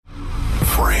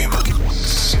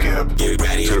up. Get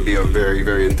ready. It's going to be a very,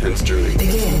 very intense journey.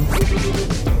 Begin.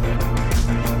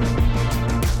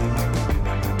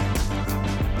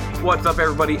 What's up,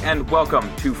 everybody, and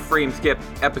welcome to Frame Skip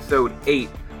Episode 8.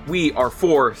 We are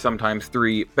 4, sometimes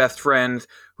 3, best friends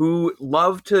who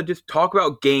love to just talk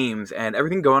about games and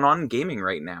everything going on in gaming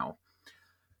right now.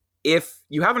 If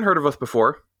you haven't heard of us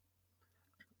before,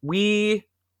 we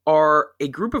are a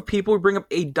group of people who bring up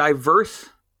a diverse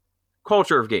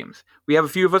culture of games. We have a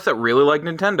few of us that really like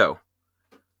Nintendo,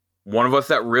 one of us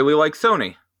that really likes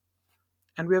Sony,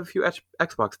 and we have a few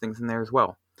Xbox things in there as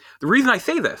well. The reason I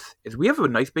say this is we have a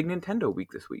nice big Nintendo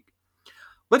week this week.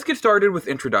 Let's get started with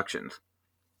introductions.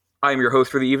 I am your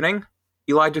host for the evening,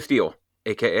 Elijah Steele,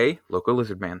 aka Loco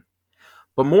Lizardman.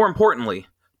 But more importantly,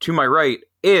 to my right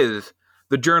is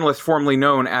the journalist formerly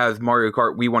known as Mario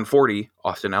Kart Wii 140,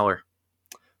 Austin Eller.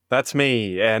 That's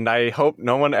me, and I hope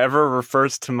no one ever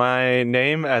refers to my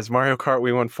name as Mario Kart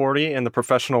Wii 140 in the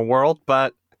professional world,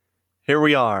 but here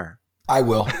we are. I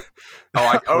will.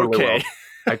 I totally Okay.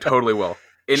 will. I totally will.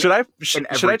 Should I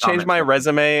change my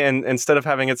resume and instead of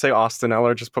having it say Austin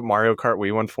Eller, just put Mario Kart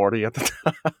Wii 140 at the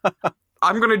top?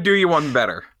 I'm going to do you one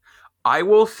better. I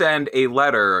will send a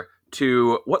letter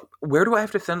to... Where do I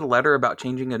have to send a letter about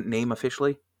changing a name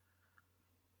officially?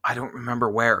 I don't remember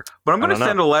where. But I'm going to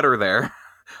send a letter there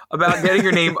about getting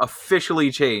your name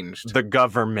officially changed. The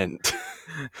government.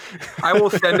 I will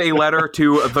send a letter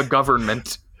to the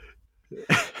government.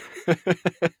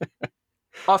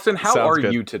 Austin, how Sounds are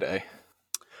good. you today?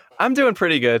 I'm doing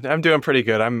pretty good.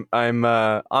 I'm on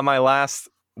my last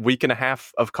week and a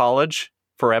half of college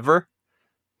forever.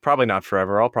 Probably not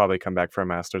forever. I'll probably come back for a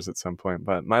master's at some point.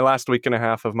 But my last week and a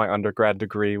half of my undergrad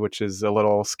degree, which is a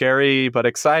little scary but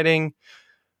exciting.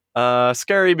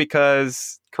 Scary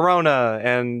because Corona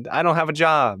and I don't have a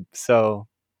job. So,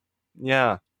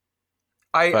 yeah.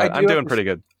 I'm doing pretty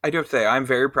good. I do have to say, I'm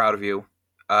very proud of you.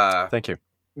 Thank you.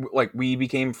 We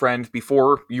became friends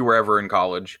before you were ever in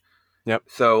college. Yep.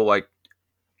 So,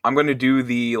 I'm going to do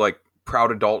the,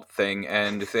 proud adult thing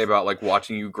and to say about,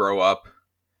 watching you grow up.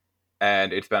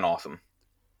 And it's been awesome.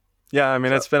 Yeah, I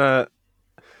mean, it's been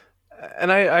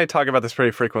and I talk about this pretty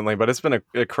frequently, but it's been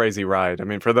a crazy ride. I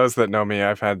mean, for those that know me,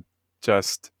 I've had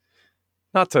just,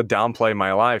 not to downplay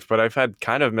my life, but I've had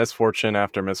kind of misfortune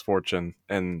after misfortune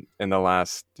in the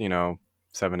last,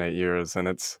 7-8 years. And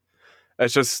it's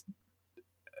just,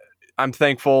 I'm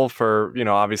thankful for,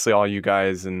 obviously all you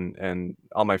guys and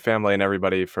all my family and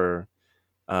everybody for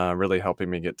really helping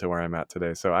me get to where I'm at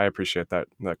today. So I appreciate that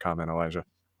comment, Elijah.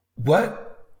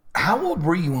 How old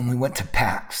were you when we went to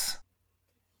PAX?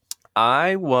 So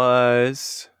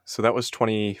that was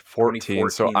 2014.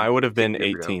 So I would have been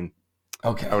 18.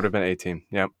 Okay. I would have been 18.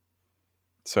 Yep.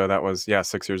 So that was,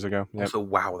 6 years ago. Yep. So,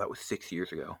 wow, that was 6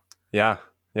 years ago. Yeah.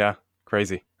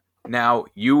 Crazy. Now,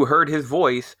 you heard his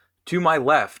voice. To my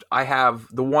left, I have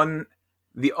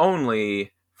the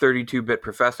only 32-bit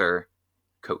professor,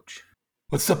 Coach.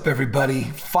 What's up, everybody?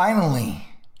 Finally,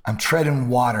 I'm treading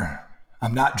water.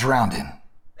 I'm not drowning.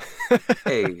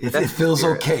 Hey, it feels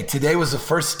okay. Today was the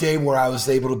first day where I was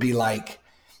able to be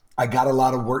I got a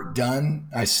lot of work done.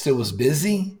 I still was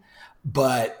busy,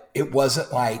 but it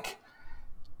wasn't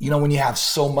when you have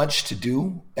so much to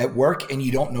do at work and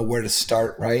you don't know where to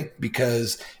start, right?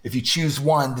 Because if you choose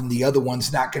one, then the other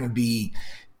one's not going to be,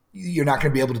 you're not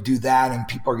going to be able to do that, and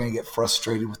people are going to get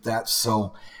frustrated with that.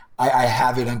 So I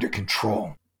have it under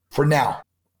control for now.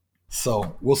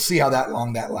 So we'll see how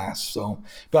long that lasts. So,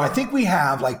 but I think we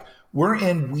have we're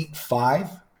in week 5.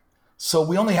 So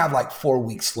we only have 4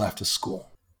 weeks left of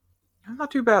school.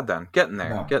 Not too bad then. Getting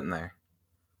there.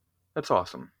 That's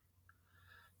awesome.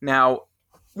 Now,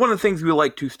 one of the things we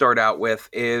like to start out with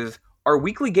is our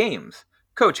weekly games.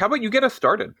 Coach, how about you get us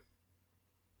started?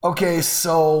 Okay,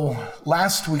 so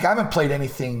last week, I haven't played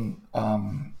anything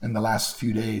in the last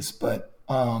few days, but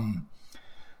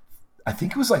I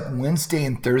think it was Wednesday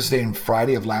and Thursday and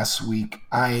Friday of last week.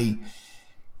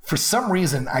 For some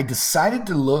reason, I decided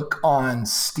to look on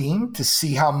Steam to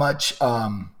see how much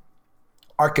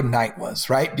Arkham Knight was,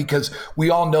 right? Because we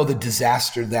all know the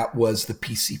disaster that was the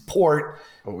PC port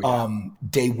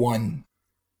day one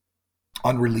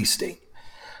on release date.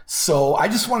 So I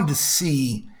just wanted to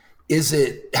see,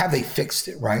 have they fixed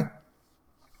it, right?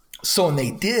 So, and they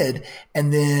did.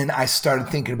 And then I started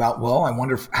thinking about, I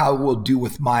wonder how it will do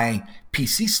with my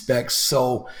PC specs.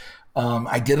 So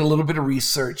I did a little bit of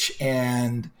research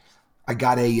and I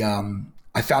got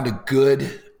I found a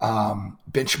good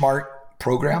benchmark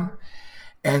program.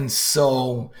 And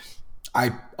so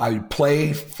I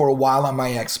play for a while on my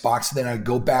Xbox, then I'd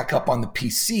go back up on the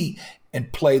PC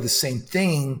and play the same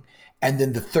thing. And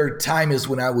then the third time is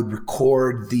when I would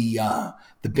record the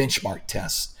benchmark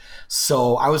test.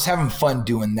 So I was having fun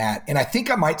doing that. And I think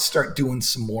I might start doing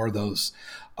some more of those,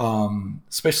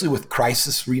 especially with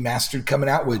Crysis Remastered coming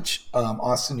out, which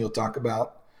Austin, you'll talk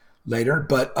about later.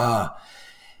 But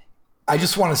I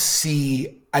just want to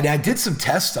see, I did some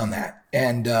tests on that.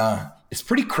 And it's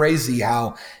pretty crazy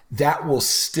how that will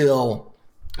still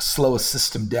slow a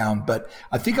system down. But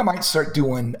I think I might start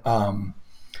doing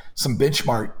some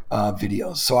benchmark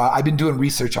videos. So I've been doing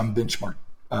research on benchmark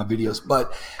videos.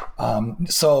 But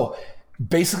so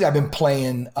basically I've been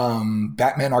playing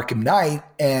Batman Arkham Knight,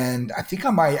 and I think I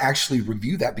might actually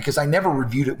review that because I never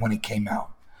reviewed it when it came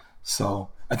out. So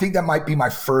I think that might be my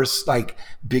first like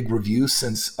big review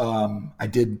since I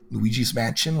did Luigi's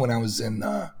Mansion when I was in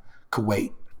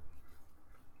Kuwait.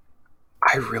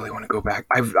 I really want to go back.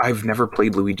 I've never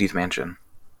played Luigi's Mansion.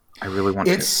 I really want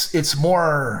to. It's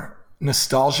more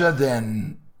nostalgia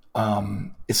than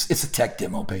it's a tech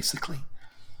demo basically.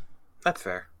 That's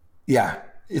fair. Yeah,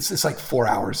 it's like 4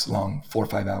 hours long, 4 or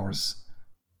 5 hours.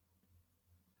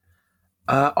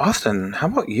 Austin, how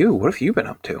about you? What have you been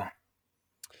up to?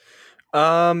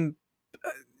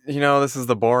 This is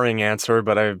the boring answer,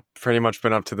 but I've pretty much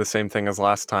been up to the same thing as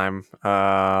last time.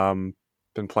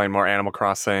 Been playing more Animal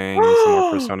Crossing, some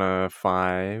more Persona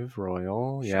 5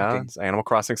 Royal. Yeah, it's Animal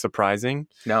Crossing surprising.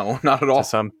 No, not at all.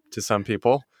 To some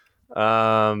people.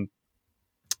 I'm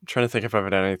trying to think if I've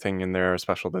had anything in there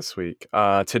special this week.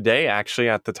 Today, actually,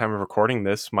 at the time of recording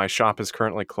this, my shop is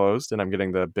currently closed, and I'm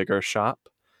getting the bigger shop.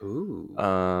 Ooh.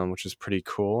 Which is pretty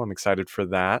cool. I'm excited for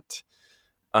that.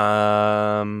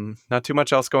 Not too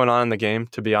much else going on in the game,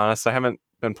 to be honest. I haven't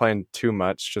been playing too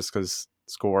much just because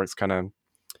schoolwork's kind of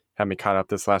had me caught up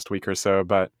this last week or so,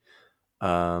 but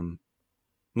I'm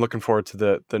looking forward to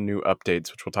the new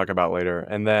updates, which we'll talk about later.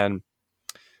 And then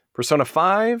Persona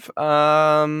 5,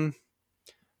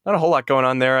 not a whole lot going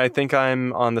on there. I think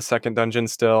I'm on the second dungeon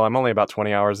still. I'm only about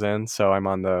 20 hours in, so I'm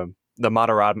on the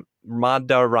Madarame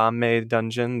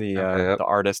dungeon, the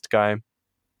artist guy,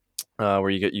 where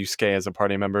you get Yusuke as a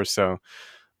party member. So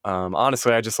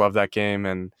honestly, I just love that game.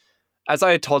 And as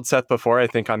I had told Seth before, I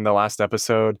think on the last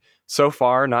episode, so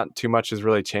far, not too much has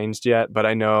really changed yet, but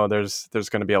I know there's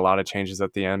going to be a lot of changes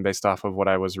at the end based off of what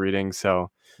I was reading.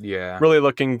 So yeah, really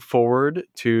looking forward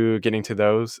to getting to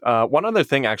those. One other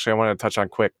thing, actually, I wanted to touch on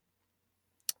quick,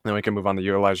 then we can move on to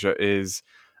you, Elijah, is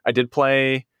I did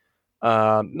play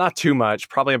not too much,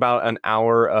 probably about an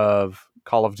hour of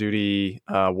Call of Duty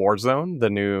Warzone, the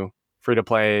new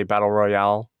free-to-play Battle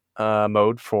Royale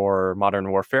mode for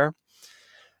Modern Warfare.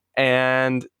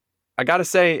 And I gotta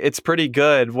say, it's pretty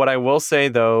good. What I will say,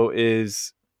 though,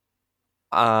 is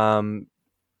as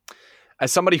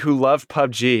somebody who loved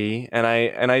PUBG, and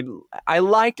I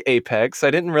liked Apex,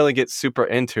 I didn't really get super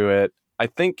into it. I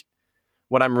think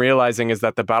what I'm realizing is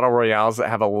that the Battle Royales that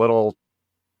have a little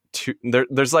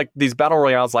there's like these Battle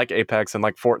Royales like Apex and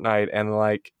like Fortnite and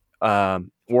like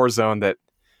Warzone that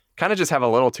kind of just have a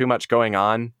little too much going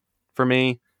on for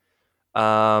me.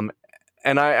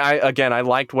 And I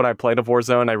liked what I played of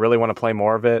Warzone. I really want to play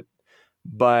more of it,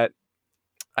 but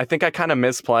I think I kind of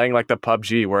miss playing like the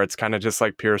PUBG where it's kind of just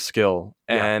like pure skill.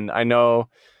 Yeah. And I know,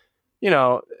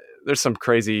 there's some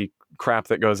crazy crap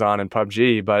that goes on in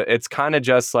PUBG, but it's kind of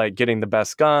just like getting the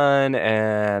best gun,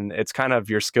 and it's kind of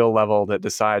your skill level that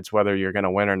decides whether you're going to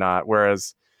win or not.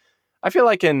 Whereas I feel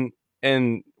like in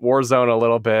Warzone a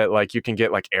little bit, like you can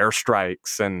get like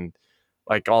airstrikes and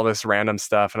like all this random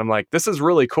stuff, and I'm like, this is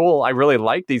really cool. I really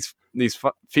like these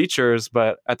features,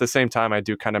 but at the same time, I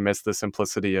do kind of miss the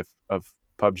simplicity of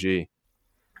PUBG.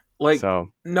 Like, so.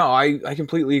 No, I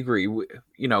completely agree.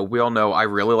 We all know I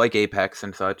really like Apex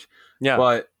and such. Yeah,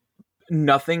 but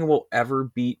nothing will ever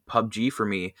beat PUBG for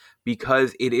me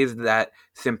because it is that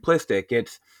simplistic.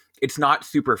 It's not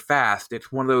super fast.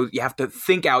 It's one of those, you have to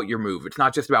think out your move. It's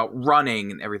not just about running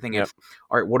and everything. Yep. It's,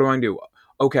 all right, what do I do?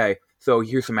 Okay, so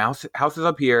here's some houses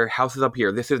up here, houses up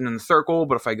here. This isn't in the circle,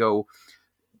 but if I go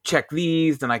check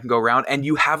these, then I can go around. And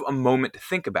you have a moment to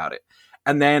think about it.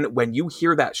 And then when you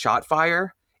hear that shot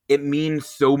fire, it means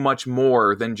so much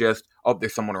more than just, oh,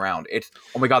 there's someone around. It's,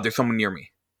 oh my God, there's someone near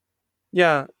me.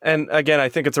 Yeah, and again, I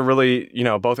think it's a really,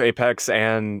 both Apex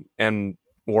and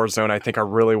Warzone, I think are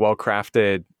really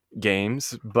well-crafted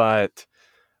games, but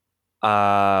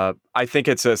I think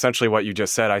it's essentially what you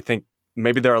just said. I think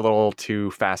maybe they're a little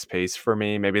too fast-paced for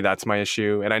me. Maybe that's my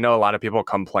issue. And I know a lot of people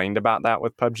complained about that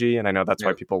with PUBG, and I know that's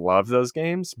why people love those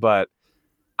games, but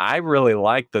I really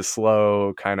like the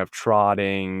slow kind of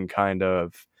trotting kind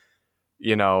of,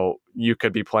 you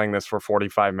could be playing this for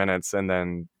 45 minutes and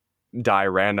then die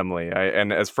randomly.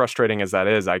 And as frustrating as that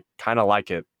is, I kind of like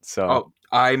it. So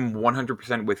I'm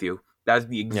 100% with you. That is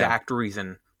the exact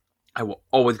reason I will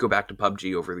always go back to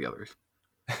PUBG over the others.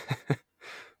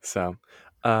 So,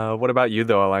 what about you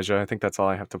though, Elijah? I think that's all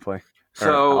I have to play.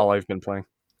 So all I've been playing.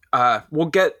 We'll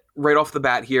get right off the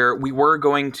bat here. We were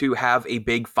going to have a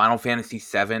big Final Fantasy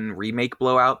VII remake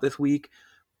blowout this week,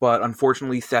 but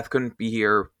unfortunately Seth couldn't be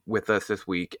here with us this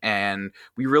week, and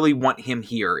we really want him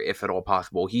here if at all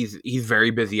possible. He's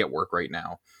very busy at work right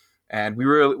now, and we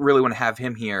really want to have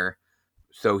him here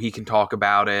so he can talk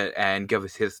about it and give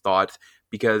us his thoughts,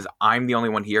 because I'm the only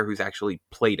one here who's actually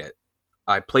played it.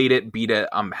 I played it, beat it,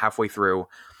 I'm halfway through.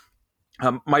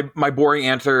 My boring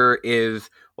answer is,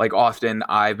 like Austin,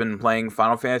 I've been playing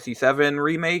Final Fantasy VII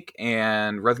Remake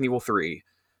and Resident Evil 3.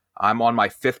 I'm on my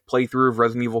 5th playthrough of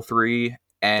Resident Evil 3,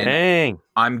 and Dang.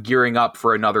 I'm gearing up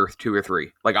for another 2 or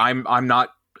 3. Like, I'm not,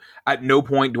 at no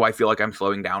point do I feel like I'm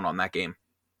slowing down on that game.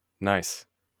 Nice.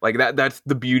 Like, that's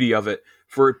the beauty of it.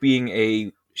 For it being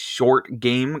a short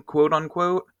game, quote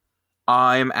unquote,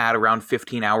 I'm at around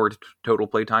 15 hours total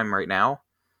playtime right now.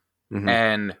 Mhm.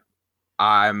 And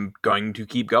I'm going to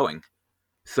keep going.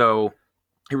 So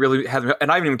it really hasn't, and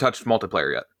I haven't even touched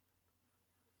multiplayer yet.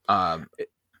 I'm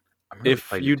really If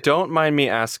excited you to. don't mind me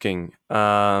asking,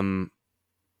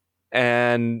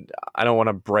 and I don't want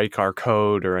to break our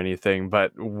code or anything,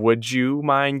 but would you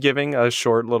mind giving a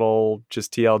short little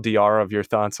just TLDR of your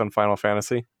thoughts on Final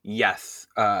Fantasy? Yes,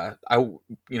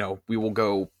 we will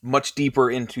go much deeper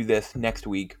into this next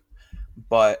week,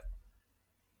 but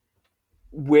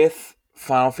with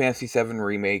Final Fantasy VII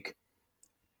Remake,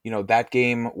 that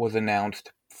game was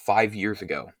announced 5 years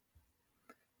ago,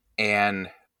 and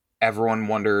everyone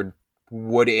wondered,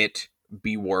 would it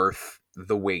be worth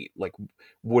the wait? Like,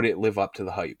 would it live up to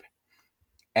the hype?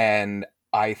 And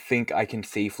I think I can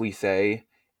safely say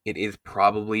it is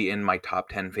probably in my top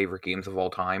 10 favorite games of all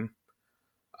time.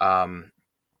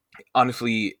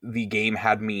 Honestly, the game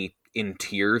had me in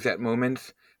tears at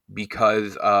moments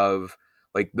because of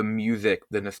like the music,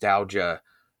 the nostalgia.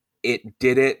 It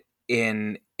did it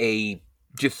in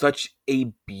just such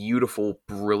a beautiful,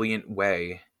 brilliant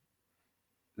way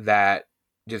that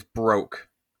just broke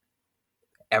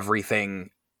everything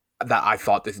that I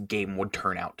thought this game would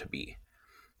turn out to be.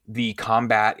 The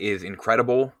combat is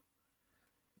incredible.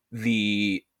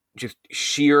 The just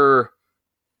sheer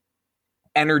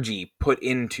energy put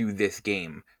into this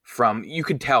game, you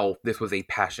could tell this was a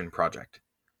passion project.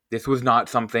 This was not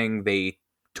something they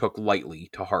took lightly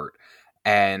to heart.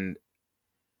 And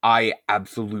I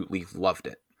absolutely loved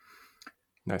it.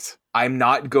 Nice. I'm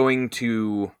not going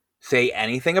to say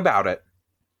anything about it,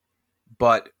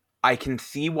 but I can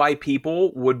see why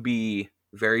people would be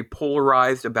very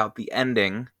polarized about the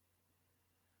ending.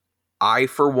 I,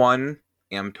 for one,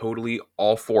 am totally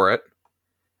all for it.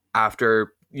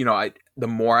 After, the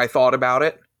more I thought about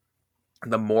it,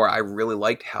 the more I really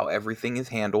liked how everything is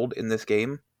handled in this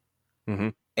game. Mm-hmm.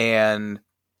 And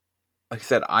like I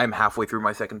said, I'm halfway through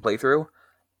my second playthrough,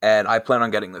 and I plan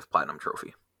on getting this platinum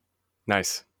trophy.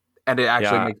 Nice. And it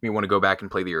actually makes me want to go back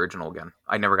and play the original again.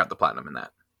 I never got the platinum in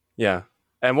that. Yeah.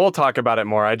 And we'll talk about it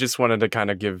more. I just wanted to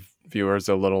kind of give viewers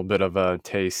a little bit of a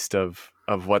taste of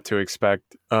what to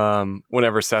expect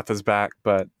whenever Seth is back.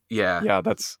 But yeah,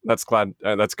 that's glad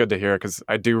that's good to hear, because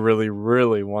I do really,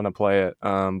 really want to play it.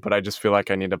 But I just feel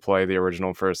like I need to play the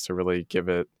original first to really give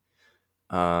it,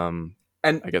 and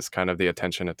I guess kind of the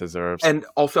attention it deserves. And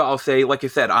also, I'll say, like I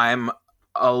said, I'm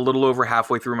a little over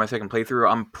halfway through my second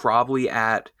playthrough. I'm probably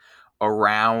at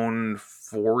around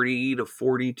 40 to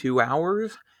 42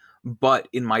 hours. But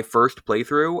in my first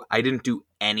playthrough, I didn't do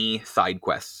any side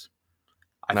quests.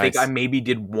 I think I maybe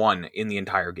did one in the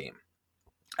entire game.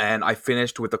 And I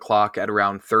finished with the clock at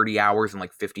around 30 hours and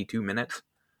like 52 minutes.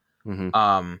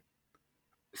 Mm-hmm.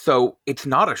 So it's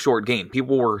not a short game.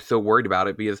 People were so worried about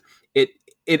it because it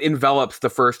envelops the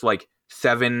first like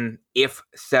 7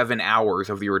 hours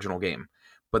of the original game.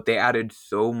 But they added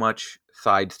so much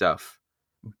side stuff.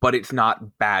 But it's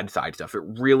not bad side stuff. It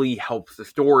really helps the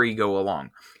story go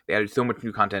along. They added so much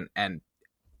new content, and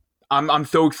I'm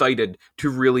so excited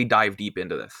to really dive deep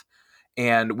into this.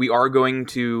 And we are going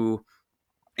to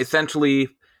essentially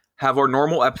have our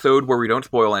normal episode where we don't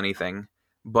spoil anything,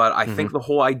 but I think the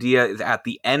whole idea is at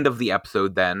the end of the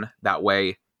episode then, that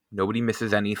way nobody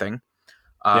misses anything.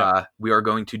 We are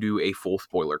going to do a full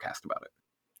spoiler cast about it.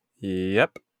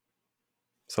 Yep.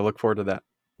 So look forward to that.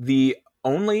 The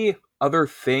only other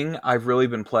thing I've really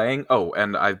been playing... Oh,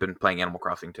 and I've been playing Animal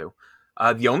Crossing too.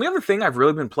 The only other thing I've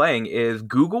really been playing is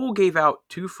Google gave out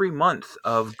 2 free months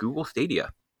of Google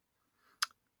Stadia.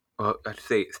 I should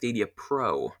say Stadia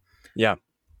Pro. Yeah.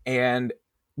 And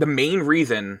the main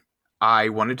reason I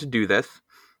wanted to do this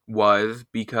was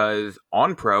because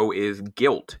on Pro is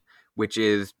Guilt, which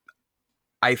is,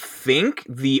 I think,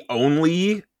 the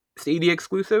only Stadia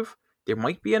exclusive. There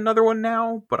might be another one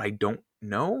now, but I don't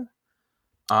know.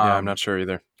 Yeah, I'm not sure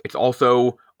either. It's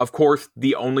also, of course,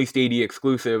 the only Stadia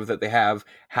exclusive that they have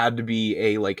had to be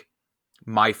a, like,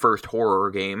 my first horror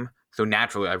game. So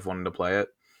naturally, I've wanted to play it.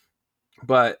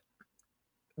 But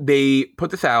they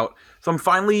put this out, so I'm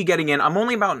finally getting in. I'm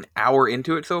only about an hour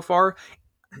into it so far.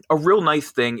 A real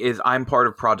nice thing is I'm part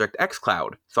of Project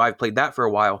xCloud, so I've played that for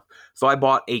a while. So I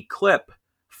bought a clip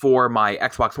for my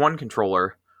Xbox One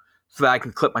controller so that I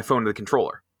can clip my phone to the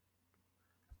controller.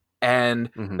 And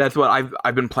that's what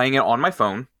I've been playing it on my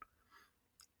phone.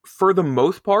 For the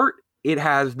most part, it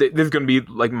has... This is going to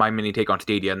be like my mini take on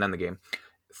Stadia and then the game.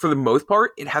 For the most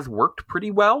part, it has worked pretty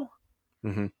well.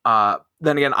 Then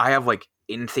again, I have like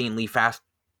insanely fast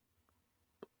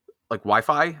like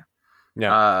Wi-Fi.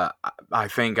 Yeah. I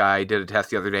think I did a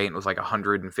test the other day and it was like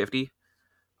 150.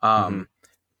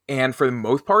 And for the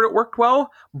most part, it worked well.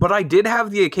 But I did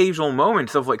have the occasional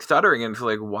moments of like stuttering and it's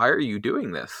like, why are you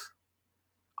doing this?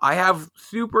 I have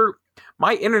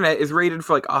my internet is rated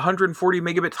for like 140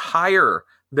 megabits higher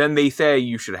than they say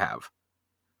you should have.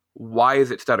 Why is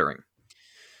it stuttering?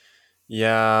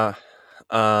 Yeah.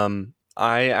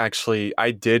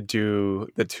 I did do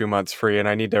the 2 months free and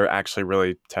I need to actually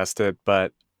really test it.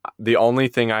 But the only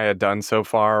thing I had done so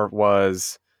far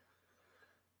was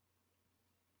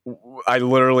I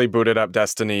literally booted up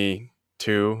Destiny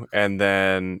 2 and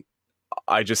then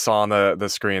I just saw on the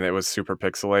screen it was super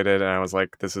pixelated and I was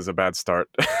like, this is a bad start.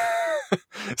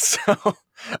 So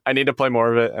I need to play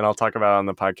more of it and I'll talk about it on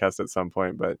the podcast at some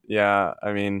point. But yeah,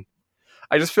 I mean,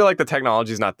 I just feel like the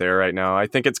technology is not there right now. I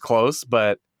think it's close,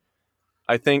 but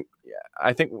I think,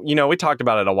 we talked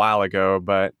about it a while ago,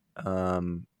 but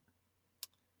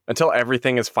until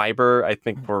everything is fiber, I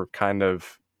think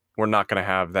we're not going to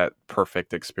have that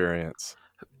perfect experience.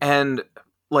 And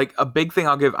like a big thing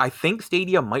I'll give, I think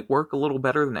Stadia might work a little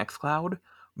better than xCloud,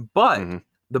 but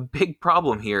the big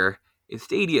problem here is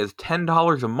Stadia is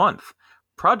 $10 a month.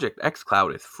 Project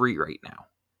xCloud is free right now.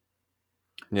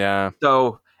 Yeah.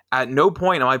 So at no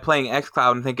point am I playing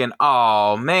xCloud and thinking,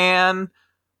 oh man,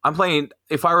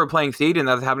 if I were playing Stadia and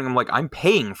that's happening, I'm like, I'm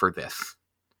paying for this.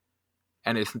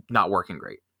 And it's not working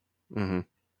great.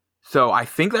 So I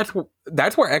think that's where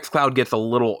xCloud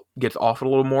gets off a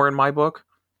little more in my book.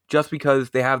 Just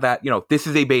because they have that, this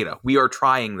is a beta. We are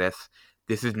trying this.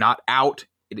 This is not out.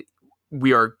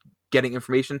 We are getting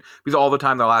information. Because all the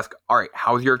time they'll ask, all right,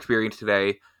 how was your experience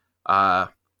today?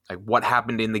 Like what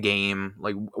happened in the game?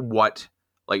 Like what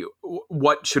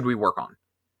should we work on?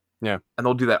 Yeah. And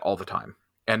they'll do that all the time.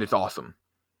 And it's awesome.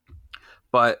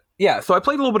 But yeah, so I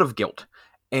played a little bit of Guilt.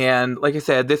 And like I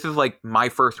said, this is like my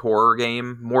first horror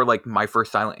game, more like my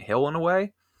first Silent Hill in a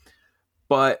way.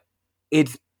 But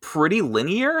it's pretty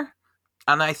linear,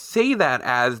 and I say that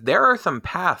as there are some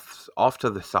paths off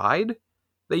to the side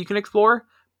that you can explore,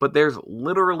 but there's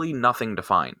literally nothing to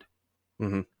find.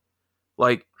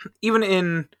 Like, even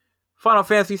in Final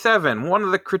Fantasy VII, one of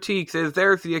the critiques is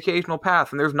there's the occasional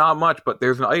path, and there's not much, but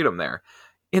there's an item there.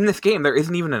 In this game, there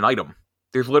isn't even an item.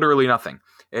 There's literally nothing.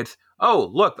 It's, oh,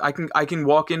 look, I can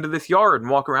walk into this yard and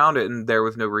walk around it, and there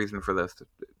was no reason for this.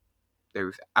 There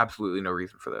was absolutely no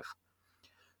reason for this.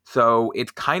 So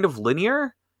it's kind of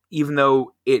linear, even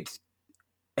though it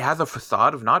has a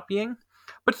facade of not being.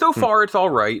 But so far, it's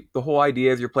all right. The whole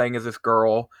idea is you're playing as this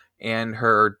girl, and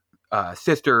her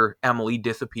sister, Emily,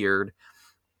 disappeared.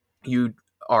 You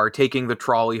are taking the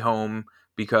trolley home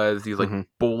because these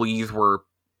bullies were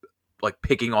like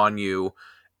picking on you,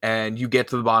 and you get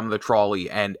to the bottom of the trolley,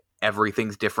 and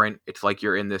everything's different. It's like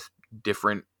you're in this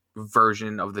different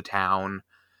version of the town,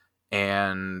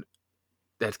 and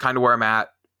that's kind of where I'm at.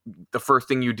 The first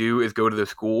thing you do is go to the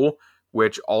school,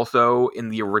 which also in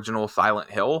the original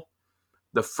Silent Hill,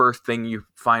 the first thing you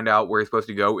find out where you're supposed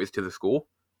to go is to the school.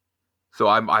 So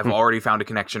I've already found a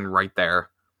connection right there.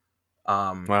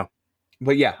 Wow.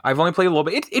 But yeah, I've only played a little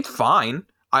bit. It's fine.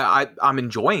 I'm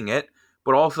enjoying it,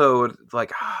 but also it's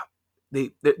like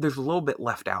there's a little bit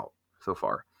left out so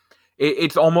far.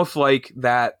 It's almost like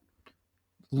that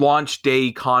launch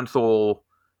day console.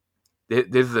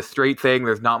 This is a straight thing.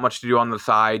 There's not much to do on the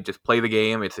side. Just play the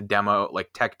game. It's a demo,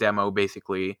 like tech demo,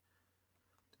 basically.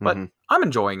 But I'm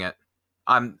enjoying it.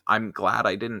 I'm glad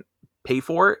I didn't pay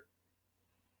for it,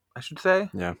 I should say.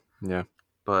 Yeah.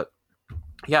 But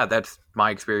yeah, that's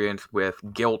my experience with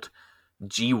Guilt,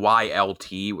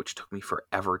 GYLT, which took me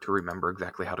forever to remember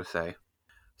exactly how to say.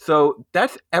 So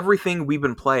that's everything we've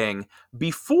been playing.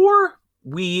 Before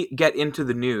we get into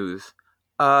the news,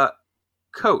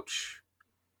 Coach,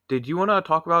 did you want to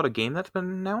talk about a game that's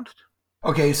been announced?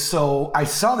 Okay, so I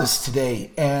saw this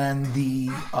today, and the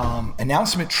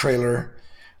announcement trailer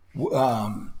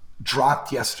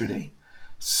dropped yesterday.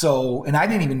 So, and I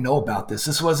didn't even know about this.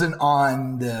 This wasn't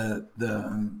on the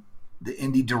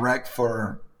Indie Direct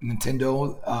for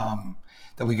Nintendo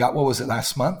that we got. What was it,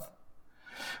 last month?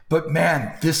 But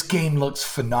man, this game looks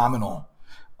phenomenal.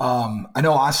 I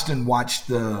know Austin watched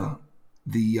the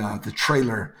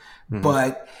trailer,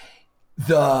 but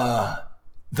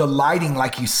the lighting,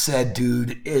 like you said,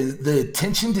 dude, is the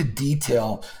attention to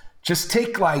detail. Just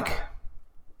take I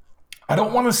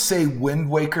don't want to say Wind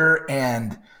Waker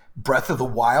and Breath of the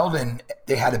Wild and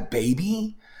they had a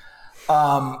baby,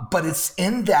 but it's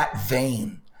in that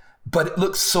vein. But it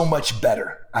looks so much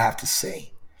better, I have to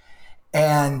say.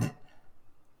 And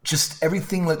just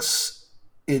everything looks,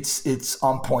 it's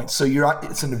on point. So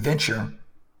it's an adventure.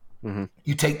 Mm-hmm.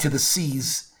 You take to the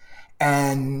seas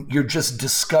and you're just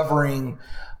discovering,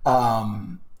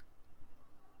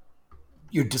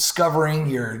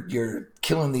 you're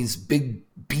killing these big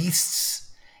beasts,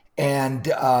 and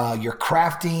you're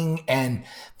crafting, and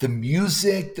the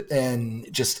music and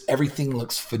just everything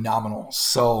looks phenomenal.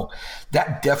 So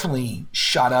that definitely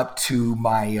shot up to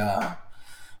my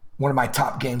one of my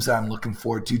top games that I'm looking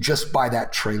forward to just by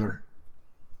that trailer.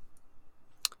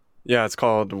 Yeah, it's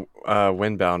called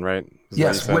Windbound, right?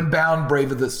 Yes, Windbound,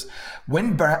 Brave of the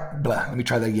let me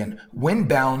try that again.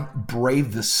 Windbound,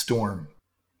 Brave the Storm.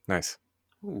 Nice.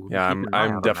 Ooh, yeah,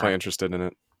 I'm definitely interested in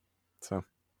it. So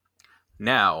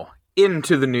now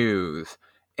into the news,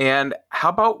 and how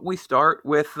about we start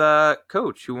with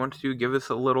Coach, who wants to give us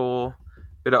a little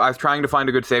bit of, I was trying to find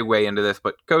a good segue into this,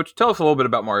 but Coach, tell us a little bit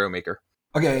about Mario Maker.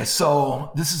 Okay,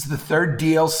 so this is the third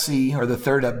DLC, or the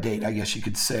third update, I guess you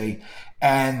could say.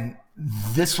 And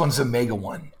this one's a mega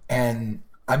one. And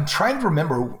I'm trying to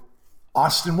remember,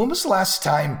 Austin, when was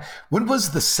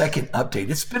the second update?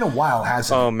 It's been a while,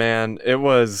 hasn't it? Oh, man, it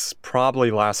was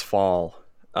probably last fall.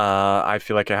 I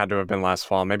feel like it had to have been last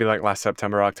fall, maybe like last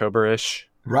September, October-ish.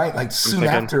 Right, like soon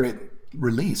after it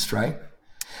released, right?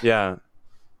 Yeah.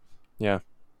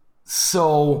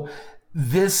 So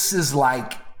this is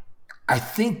I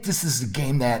think this is the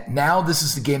game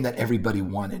that everybody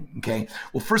wanted. Okay.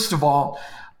 Well, first of all,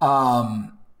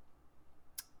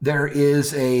 there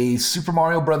is a Super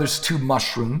Mario Brothers 2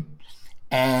 mushroom.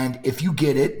 And if you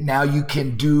get it, now you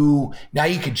can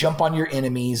jump on your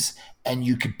enemies and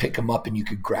you could pick them up and you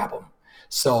could grab them.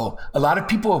 So a lot of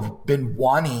people have been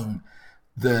wanting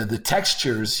the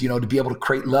textures, to be able to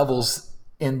create levels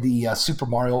in the Super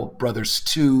Mario Brothers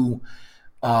 2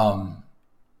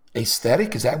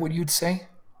 aesthetic. Is that what you'd say?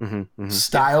 Mm-hmm.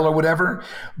 Style or whatever.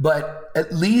 But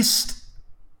at least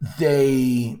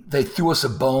they threw us a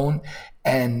bone,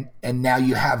 and now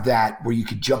you have that where you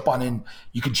could jump on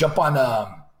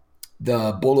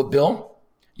the Bullet Bill.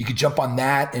 You could jump on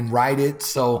that and ride it.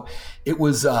 So it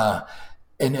was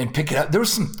and pick it up. There were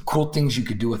some cool things you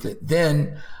could do with it.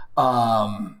 Then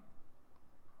the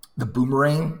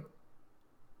boomerang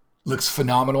looks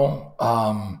phenomenal.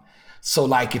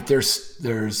 So if there's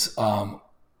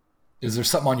is there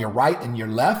something on your right and your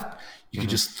left, you can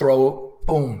just throw,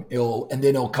 boom, and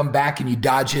then it'll come back and you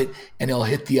dodge it and it'll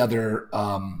hit the other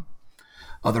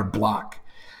block.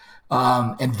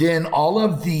 And then all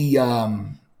of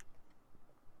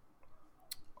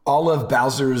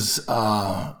Bowser's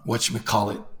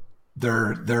whatchamacallit,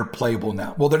 they're playable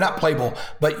now. Well, they're not playable,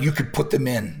 but you could put them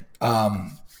in.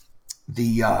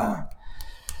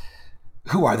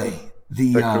 Who are they?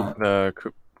 The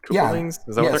Koopalings?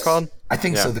 Is that what they're called? I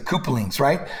think so. The Koopalings,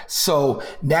 right? So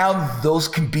now those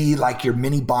can be like your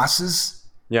mini bosses.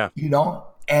 Yeah.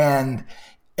 And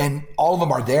all of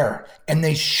them are there. And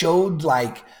they showed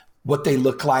what they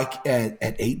look like at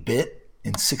 8-bit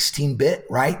and 16-bit,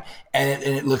 right? And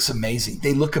it looks amazing.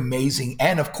 They look amazing.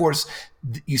 And of course,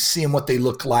 you see them what they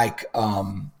look like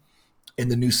in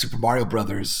the new Super Mario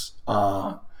Brothers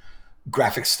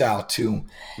graphic style too.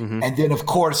 Mm-hmm. And then of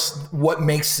course, what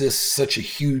makes this such a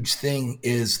huge thing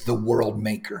is the World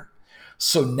Maker.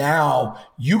 So now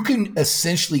you can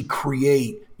essentially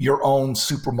create your own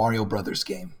Super Mario Brothers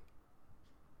game.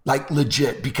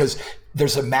 Legit, because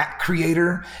there's a map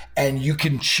creator and you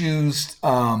can choose,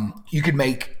 you can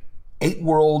make 8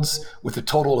 worlds with a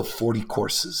total of 40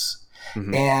 courses.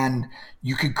 Mm-hmm. And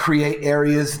you could create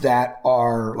areas that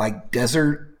are like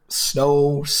desert,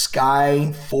 snow,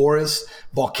 sky, forest,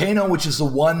 volcano, which is the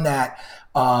one that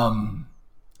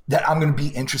that I'm going to be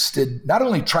interested, not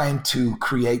only trying to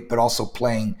create, but also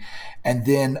playing, and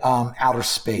then outer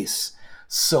space.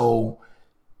 So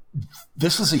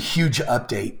this was a huge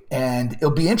update, and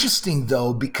it'll be interesting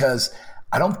though, because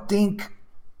I don't think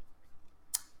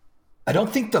I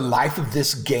don't think the life of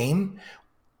this game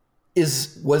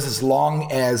was as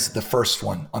long as the first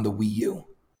one on the Wii U.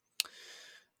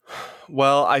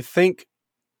 Well, I think,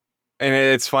 and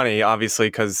it's funny, obviously,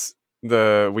 because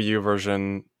the Wii U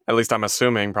version, at least I'm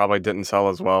assuming, probably didn't sell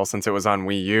as well since it was on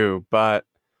Wii U. But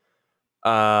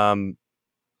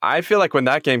I feel like when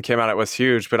that game came out, it was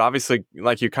huge. But obviously,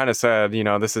 like you kind of said,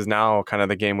 this is now kind of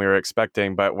the game we were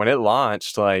expecting. But when it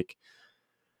launched, like,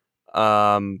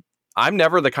 I'm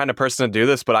never the kind of person to do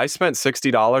this, but I spent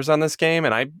 $60 on this game,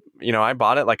 and I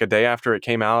bought it like a day after it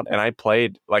came out, and I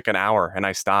played like an hour, and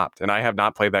I stopped, and I have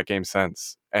not played that game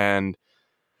since. And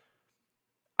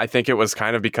I think it was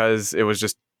kind of because it was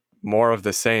just more of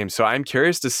the same. So I'm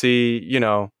curious to see,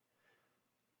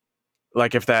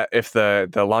 like if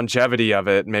the longevity of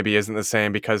it maybe isn't the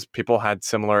same because people had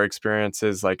similar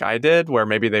experiences like I did, where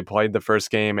maybe they played the first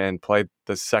game and played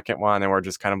the second one and were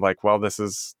just kind of like, well, this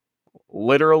is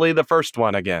literally the first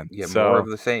one again. Yeah, so, more of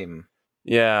the same.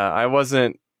 Yeah,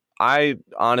 I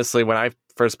honestly, when I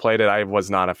first played it, I was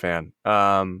not a fan.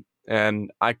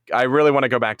 And I really want to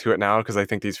go back to it now because I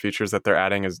think these features that they're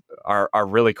adding are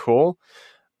really cool.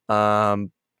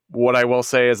 What I will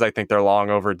say is I think they're long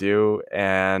overdue,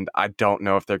 and I don't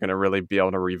know if they're going to really be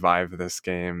able to revive this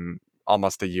game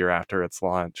almost a year after its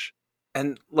launch.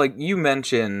 And like you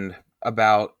mentioned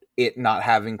about it not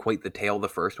having quite the tail the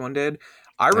first one did,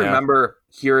 I remember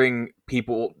hearing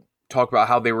people talk about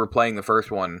how they were playing the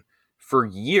first one for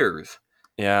years.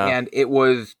 Yeah. And it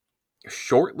was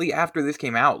shortly after this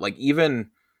came out, like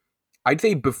even I'd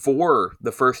say before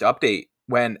the first update,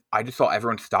 when I just saw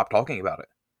everyone stop talking about it.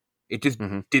 It just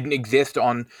didn't exist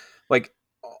on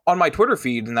my Twitter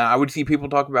feeds, and I would see people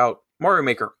talk about Mario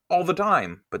Maker all the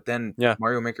time, but then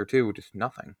Mario Maker 2, just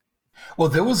nothing. Well,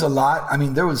 there was a lot. I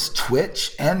mean, there was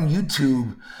Twitch and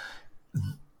YouTube.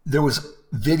 There was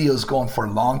videos going for a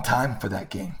long time for that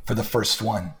game, for the first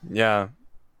one. Yeah.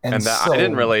 And I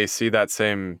didn't really see that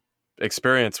same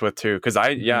experience with 2, because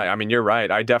I mean, you're right.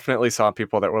 I definitely saw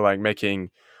people that were like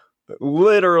making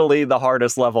literally the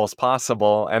hardest levels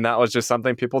possible, and that was just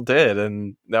something people did,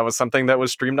 and that was something that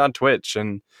was streamed on Twitch.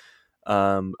 And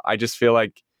I just feel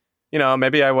like,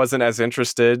 maybe I wasn't as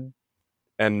interested,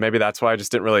 and maybe that's why I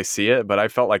just didn't really see it, but I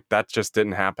felt like that just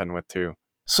didn't happen with 2.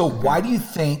 So why do you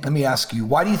think, let me ask you,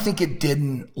 why do you think it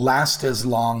didn't last as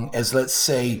long as, let's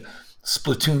say,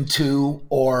 Splatoon 2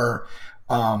 or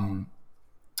Mario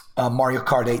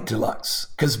Kart 8 Deluxe?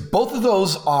 Because both of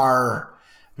those are,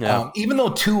 even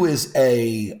though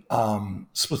Splatoon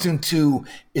 2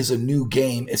 is a new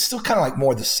game, it's still kind of like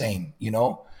more the same,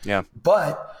 Yeah.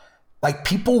 But like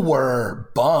people were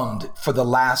bummed for the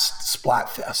last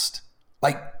Splatfest.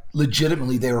 Like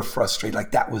legitimately they were frustrated.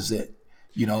 Like that was it.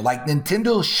 Like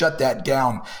Nintendo shut that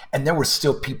down and there were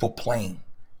still people playing.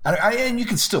 And you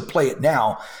can still play it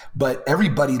now, but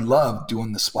everybody loved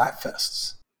doing the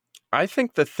Splatfests. I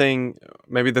think the thing,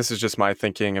 maybe this is just my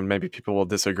thinking and maybe people will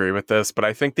disagree with this, but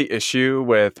I think the issue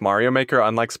with Mario Maker,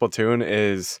 unlike Splatoon,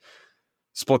 is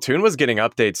Splatoon was getting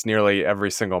updates nearly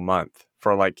every single month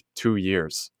for like 2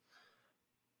 years.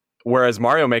 Whereas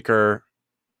Mario Maker,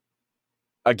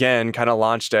 again, kind of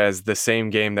launched as the same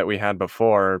game that we had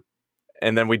before,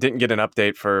 and then we didn't get an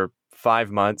update for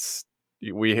 5 months.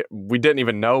 We didn't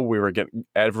even know we were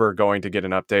ever going to get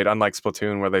an update, unlike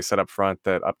Splatoon, where they said up front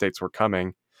that updates were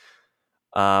coming.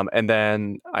 And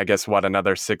then I guess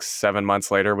another 6-7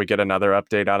 months later, we get another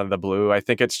update out of the blue. I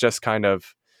think it's just kind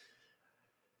of,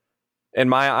 in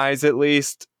my eyes at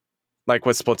least, like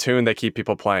with Splatoon, they keep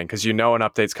people playing because an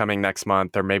update's coming next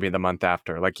month or maybe the month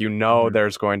after. Like,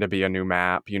 there's going to be a new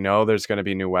map, there's going to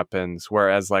be new weapons.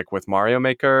 Whereas like with Mario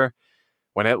Maker,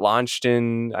 when it launched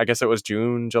in, I guess it was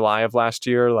June, July of last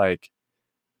year, like,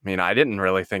 I mean, I didn't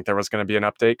really think there was going to be an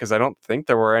update because I don't think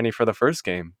there were any for the first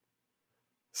game.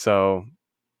 So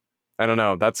I don't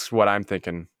know. That's what I'm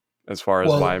thinking as far as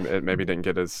why it maybe didn't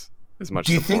get as much support.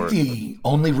 Do you think the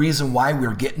only reason why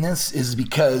we're getting this is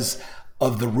because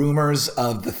of the rumors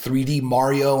of the 3D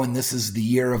Mario and this is the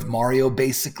year of Mario,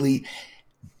 basically?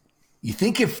 You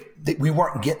think if we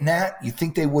weren't getting that, you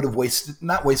think they would have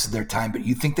not wasted their time, but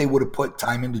you think they would have put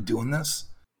time into doing this?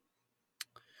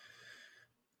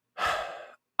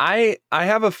 I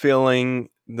have a feeling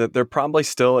that there probably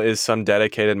still is some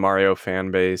dedicated Mario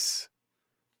fan base,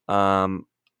 or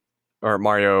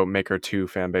Mario Maker 2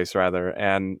 fan base rather,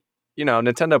 and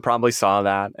Nintendo probably saw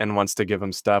that and wants to give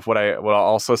them stuff. What I'll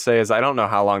also say is I don't know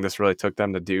how long this really took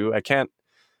them to do. I can't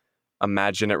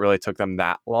imagine it really took them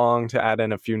that long to add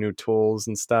in a few new tools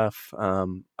and stuff.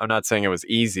 I'm not saying it was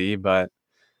easy, but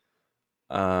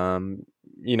I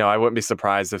wouldn't be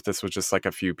surprised if this was just like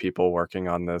a few people working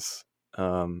on this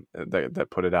that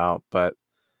put it out. But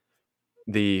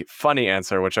the funny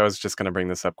answer, which I was just going to bring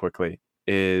this up quickly,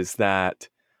 is that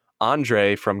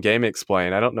Andre from Game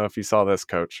Explain, I don't know if you saw this,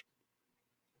 Coach,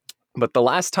 but the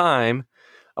last time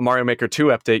a Mario Maker 2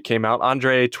 update came out,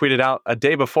 Andre tweeted out a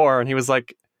day before, and he was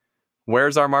like,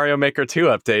 "Where's our Mario Maker 2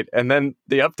 update?" And then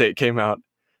the update came out.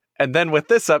 And then with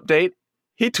this update,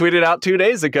 he tweeted out 2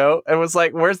 days ago and was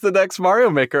like, "Where's the next Mario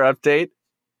Maker update?"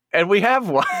 And we have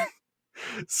one.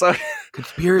 So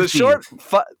Conspiracy.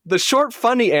 the short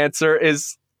funny answer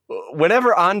is,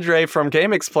 whenever Andre from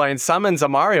Game Explain summons a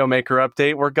Mario Maker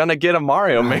update, we're going to get a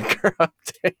Mario Maker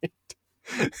update.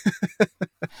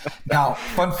 Now,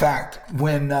 fun fact,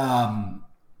 when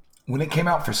it came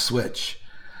out for Switch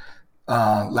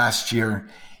last year,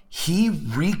 he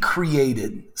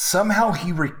recreated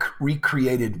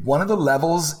one of the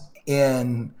levels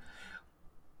in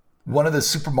one of the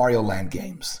Super Mario Land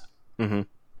games. Mm-hmm.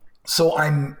 So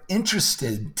I'm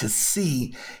interested to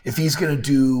see if he's going to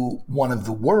do one of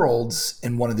the worlds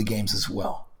in one of the games as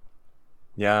well.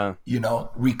 Yeah.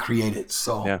 Recreate it.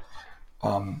 So, yeah.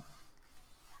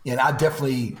 And I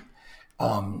definitely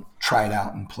try it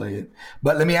out and play it.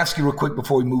 But let me ask you real quick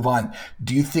before we move on.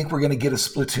 Do you think we're going to get a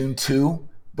Splatoon 2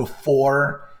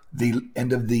 before the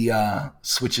end of the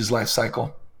Switch's life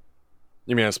cycle?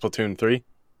 You mean a Splatoon 3?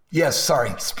 Yes, sorry,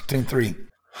 Splatoon 3.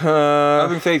 I was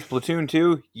going to say Splatoon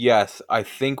 2. Yes, I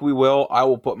think we will. I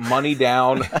will put money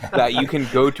down that you can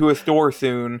go to a store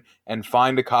soon and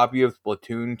find a copy of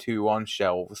Splatoon 2 on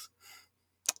shelves.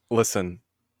 Listen,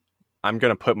 I'm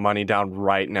going to put money down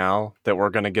right now that we're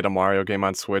going to get a Mario game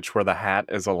on Switch where the hat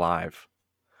is alive.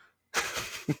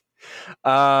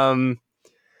 I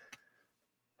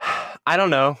don't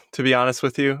know, to be honest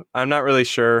with you. I'm not really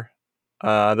sure.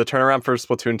 The turnaround for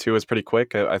Splatoon 2 was pretty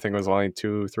quick. I think it was only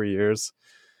 2-3 years.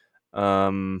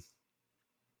 I'm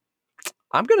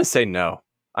going to say no.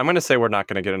 I'm going to say we're not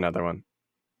going to get another one,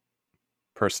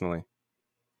 personally.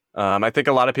 I think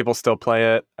a lot of people still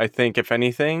play it. I think, if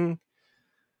anything,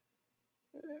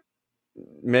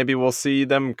 maybe we'll see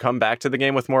them come back to the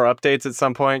game with more updates at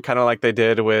some point, kind of like they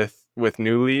did with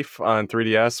New Leaf on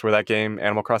 3DS, where that game,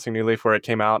 Animal Crossing New Leaf, where it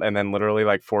came out, and then literally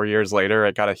like 4 years later,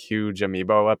 it got a huge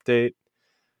amiibo update.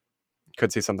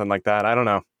 Could see something like that. I don't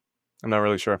know. I'm not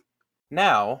really sure.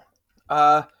 Now,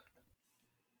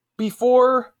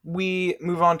 before we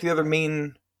move on to the other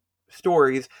main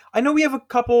stories, I know we have a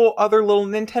couple other little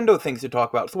Nintendo things to talk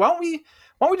about. So why don't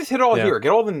we just hit it all here,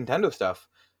 get all the Nintendo stuff.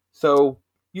 So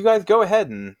you guys go ahead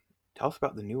and tell us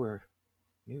about the newer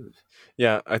news.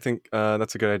 Yeah, I think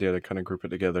that's a good idea to kind of group it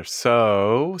together.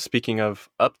 So, speaking of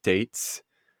updates,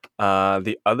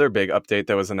 the other big update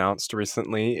that was announced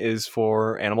recently is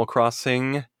for Animal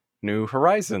Crossing New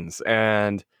Horizons.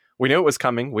 And we knew it was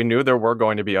coming. We knew there were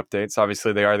going to be updates.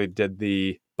 Obviously, they already did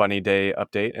the Bunny Day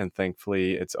update, and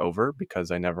thankfully it's over because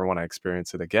I never want to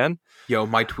experience it again. Yo,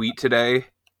 my tweet today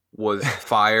was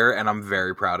fire, and I'm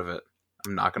very proud of it.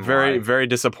 I'm not going to lie. Very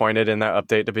disappointed in that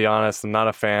update, to be honest. I'm not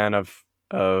a fan of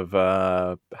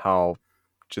how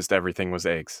just everything was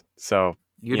eggs. So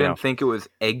you didn't think it was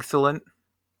excellent?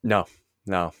 No,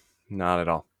 not at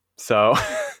all. So,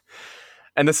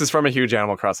 and this is from a huge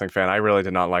Animal Crossing fan. I really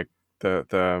did not like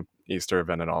the Easter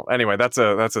event at all. Anyway, that's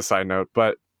a side note.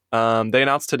 But they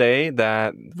announced today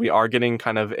that we are getting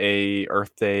kind of a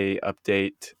Earth Day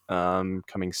update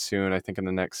coming soon. I think in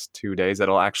the next 2 days.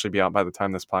 That'll actually be out by the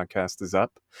time this podcast is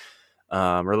up.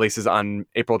 Releases on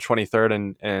April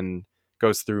 23rd and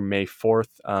goes through May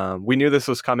 4th. We knew this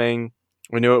was coming.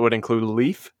 We knew it would include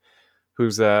Leaf,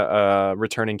 who's a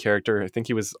returning character. I think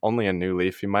he was only a New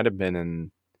Leaf. He might have been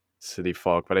in City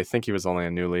Folk, but I think he was only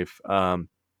a New Leaf,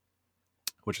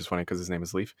 which is funny because his name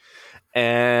is Leaf.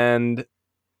 And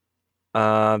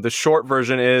the short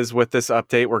version is, with this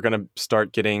update, we're going to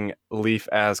start getting Leaf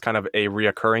as kind of a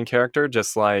reoccurring character,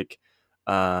 just like,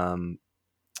 oh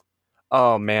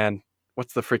man,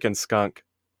 what's the freaking skunk?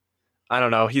 I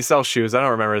don't know. He sells shoes. I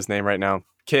don't remember his name right now.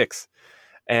 Kicks.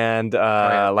 And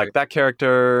like that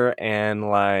character, and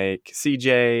like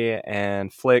CJ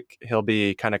and Flick, he'll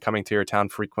be kind of coming to your town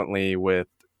frequently with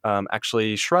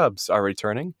actually shrubs are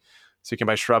returning. So you can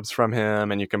buy shrubs from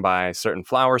him, and you can buy certain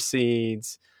flower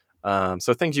seeds.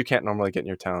 So things you can't normally get in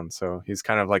your town. So he's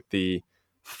kind of like the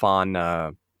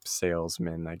fauna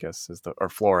salesman, I guess, or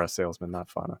flora salesman, not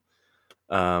fauna.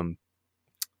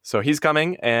 So he's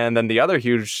coming. And then the other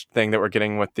huge thing that we're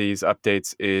getting with these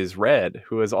updates is Red,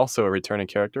 who is also a returning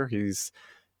character. He's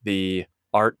the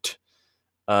art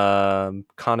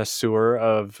connoisseur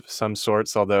of some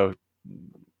sorts, although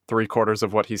 3/4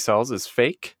 of what he sells is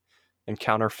fake and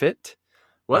counterfeit.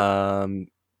 What?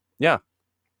 Yeah.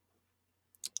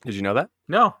 Did you know that?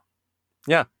 No.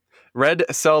 Yeah. Red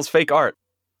sells fake art.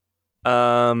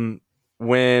 Okay,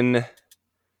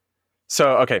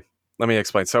 let me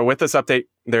explain. So with this update,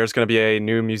 there's going to be a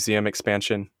new museum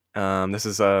expansion. This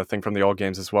is a thing from the old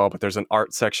games as well, but there's an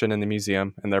art section in the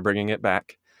museum, and they're bringing it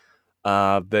back.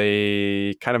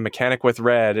 The kind of mechanic with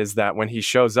Red is that when he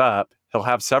shows up, he'll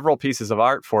have several pieces of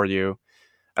art for you.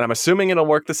 And I'm assuming it'll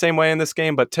work the same way in this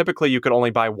game, but typically you could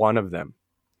only buy one of them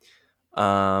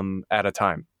at a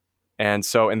time. And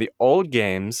so in the old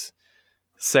games,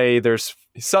 say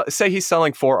he's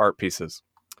selling 4 art pieces.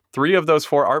 3 of those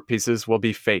 4 art pieces will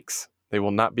be fakes. They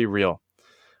will not be real.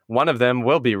 One of them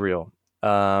will be real.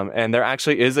 And there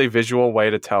actually is a visual way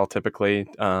to tell typically.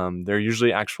 They're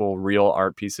usually actual real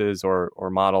art pieces or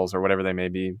models or whatever they may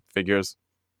be, figures,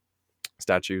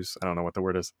 statues. I don't know what the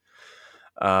word is.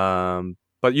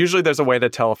 But usually there's a way to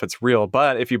tell if it's real.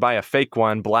 But if you buy a fake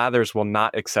one, Blathers will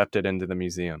not accept it into the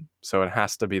museum. So it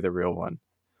has to be the real one.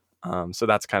 So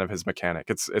that's kind of his mechanic.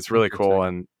 It's really cool.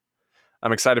 And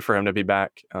I'm excited for him to be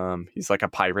back. He's like a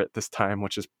pirate this time,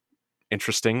 which is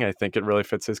interesting. I think it really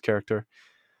fits his character.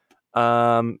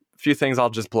 Few things I'll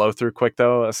just blow through quick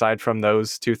though. Aside from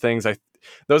those 2 things,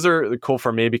 those are cool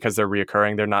for me because they're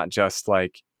reoccurring. They're not just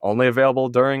like only available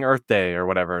during Earth Day or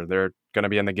whatever. They're going to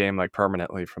be in the game like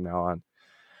permanently from now on.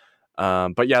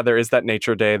 But yeah, there is that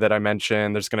Nature Day that I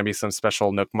mentioned. There's going to be some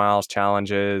special Nook Miles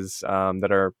challenges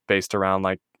that are based around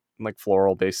like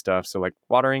floral based stuff. So like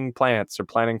watering plants or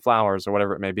planting flowers or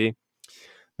whatever it may be.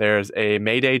 There's a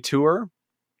Mayday tour,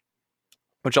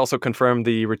 which also confirmed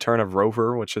the return of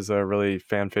Rover, which is a really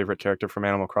fan favorite character from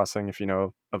Animal Crossing, if you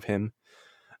know of him.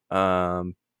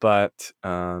 But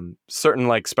certain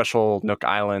like special Nook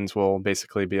Islands will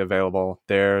basically be available.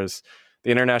 There's the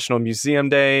International Museum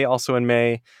Day also in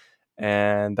May.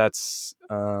 And that's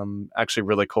actually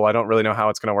really cool. I don't really know how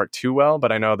it's going to work too well,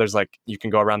 but I know there's like, you can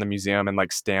go around the museum and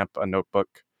like stamp a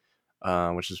notebook,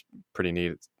 which is pretty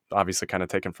neat. It's obviously kind of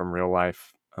taken from real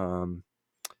life, from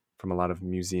a lot of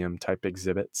museum type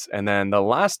exhibits. And then the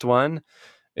last one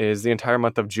is the entire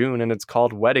month of June, and it's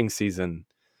called Wedding Season.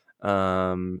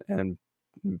 And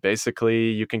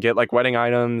basically you can get like wedding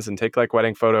items and take like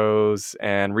wedding photos,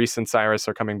 and Reese and Cyrus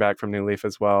are coming back from New Leaf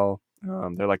as well.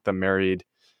 They're like the married,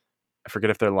 I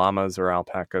forget if they're llamas or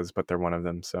alpacas, but they're one of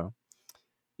them. So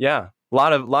yeah, a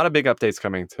lot of big updates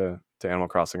coming to Animal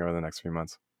Crossing over the next few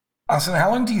months. Austin,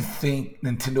 how long do you think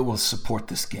Nintendo will support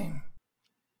this game?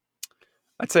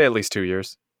 I'd say at least 2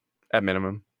 years at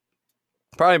minimum.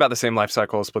 Probably about the same life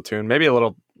cycle as Splatoon. Maybe a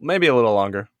little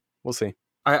longer. We'll see.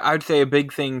 I'd say a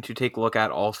big thing to take a look at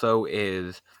also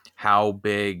is how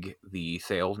big the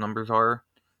sales numbers are.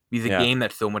 Because a game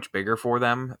that's so much bigger for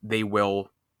them, they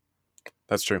will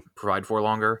That's true. provide for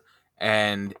longer.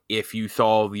 And if you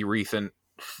saw the recent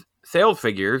sales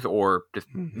figures, or just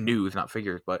news, not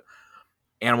figures, but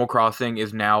Animal Crossing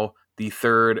is now the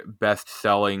 3rd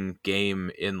best-selling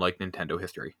game in like Nintendo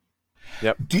history.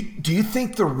 Yep. Do you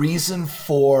think the reason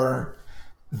for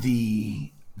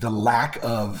the lack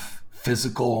of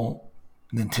physical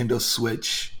Nintendo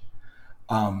Switch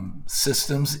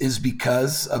systems is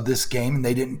because of this game and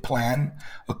they didn't plan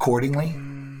accordingly?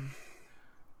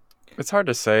 It's hard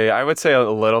to say. I would say a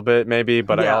little bit maybe,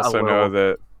 but I also know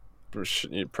that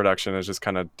production has just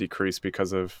kind of decreased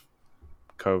because of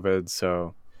COVID.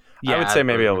 So I would say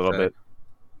maybe a little bit.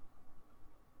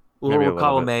 Little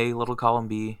column A, little column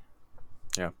B.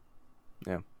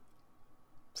 Yeah.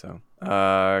 So,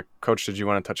 Coach, did you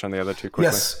want to touch on the other 2 quickly?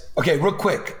 Yes. Okay, real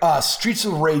quick. Streets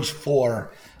of Rage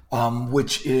 4,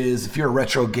 which is, if you're a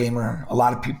retro gamer, a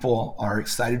lot of people are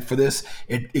excited for this.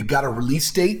 It got a release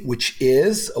date, which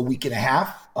is a week and a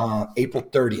half, April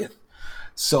 30th.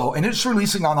 So, and it's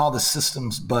releasing on all the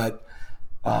systems, but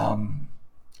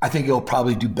I think it'll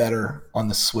probably do better on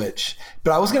the Switch.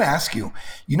 But I was going to ask you,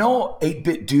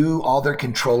 8-Bit do all their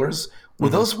controllers. Will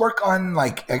those work on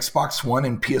like Xbox One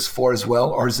and PS4 as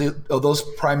well? Or are those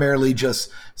primarily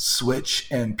just Switch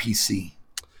and PC?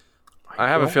 I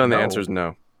have a feeling the answer is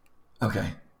no. Okay.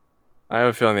 I have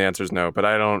a feeling the answer is no, but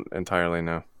I don't entirely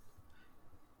know.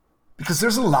 Because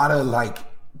there's a lot of like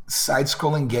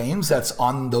side-scrolling games that's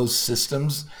on those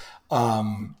systems,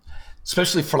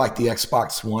 especially for like the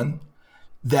Xbox One,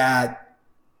 that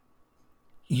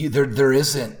there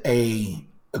isn't a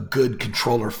good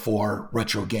controller for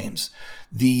retro games.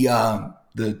 The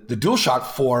DualShock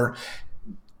 4,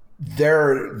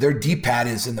 their D-pad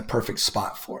is in the perfect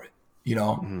spot for it,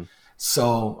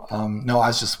 So, no, I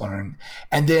was just wondering.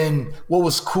 And then what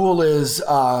was cool is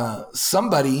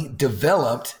somebody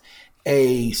developed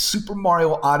a Super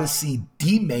Mario Odyssey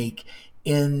demake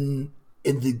in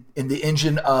the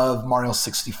engine of Mario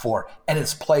 64, and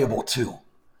it's playable too.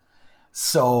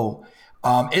 So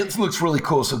It looks really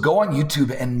cool. So go on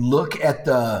YouTube and look at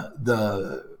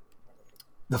the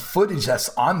footage that's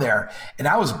on there, and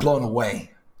I was blown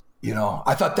away.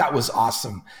 I thought that was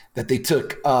awesome that they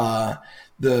took I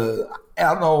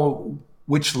don't know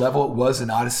which level it was in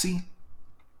Odyssey,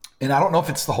 and I don't know if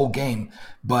it's the whole game,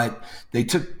 but they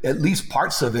took at least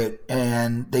parts of it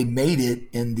and they made it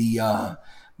in the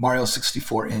Mario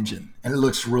 64 engine, and it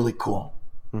looks really cool.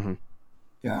 Mm-hmm.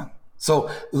 Yeah. So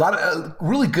a lot of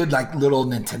really good like little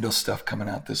Nintendo stuff coming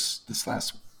out this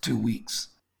last 2 weeks.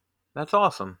 That's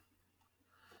awesome.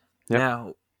 Yep.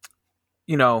 Now,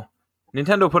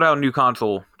 Nintendo put out a new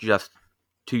console just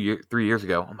 3 years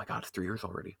ago. Oh my God, it's 3 years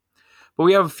already. But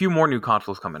we have a few more new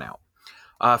consoles coming out.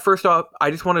 First off,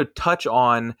 I just want to touch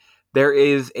on there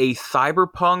is a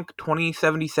Cyberpunk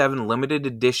 2077 limited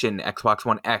edition Xbox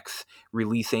One X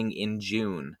releasing in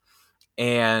June.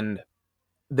 And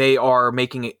they are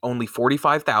making only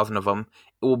 45,000 of them.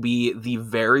 It will be the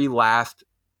very last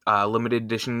limited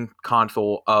edition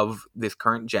console of this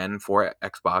current gen for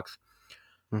Xbox.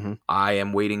 Mm-hmm. I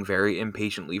am waiting very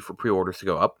impatiently for pre-orders to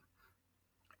go up.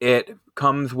 It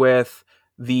comes with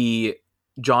the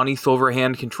Johnny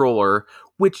Silverhand controller,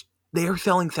 which they are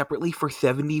selling separately for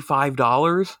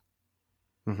 $75.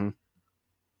 Mm-hmm.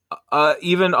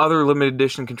 Even other limited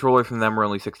edition controllers from them are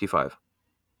only $65.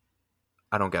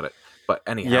 I don't get it. But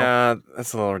anyhow. Yeah,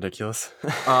 that's a little ridiculous.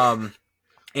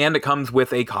 And it comes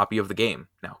with a copy of the game.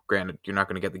 Now, granted, you're not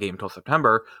going to get the game until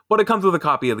September, but it comes with a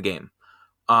copy of the game.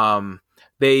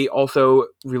 They also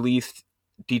released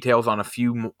details on a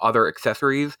few other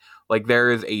accessories. Like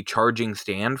there is a charging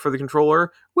stand for the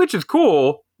controller, which is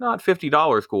cool. Not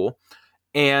 $50 cool.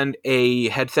 And a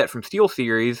headset from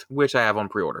SteelSeries, which I have on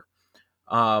pre-order.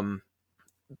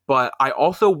 But I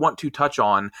also want to touch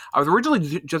on, I was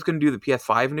originally just going to do the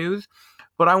PS5 news,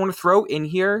 but I want to throw in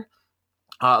here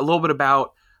a little bit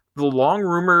about the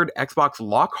long-rumored Xbox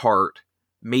Lockhart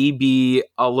may be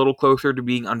a little closer to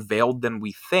being unveiled than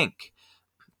we think.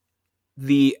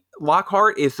 The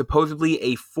Lockhart is supposedly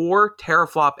a 4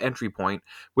 teraflop entry point,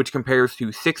 which compares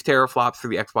to 6 teraflops for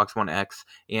the Xbox One X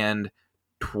and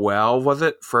 12, was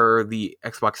it, for the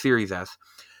Xbox Series S.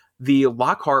 The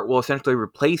Lockhart will essentially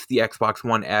replace the Xbox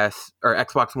One S or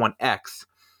Xbox One X.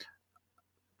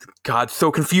 God,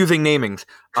 so confusing namings.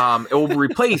 It will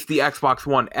replace the Xbox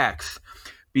One X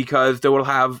because they will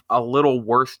have a little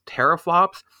worse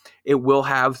teraflops. It will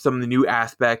have some of the new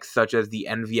aspects such as the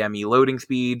NVMe loading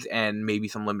speeds and maybe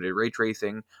some limited ray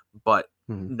tracing, but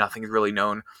nothing is really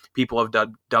known. People have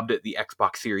dubbed it the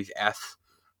Xbox Series S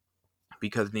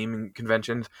because naming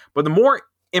conventions. But the more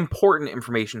important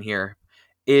information here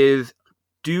is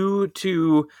due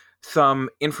to some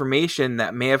information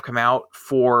that may have come out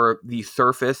for the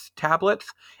Surface tablets.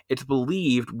 It's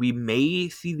believed we may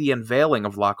see the unveiling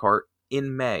of Lockhart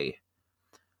in May.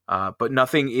 But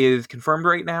nothing is confirmed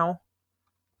right now.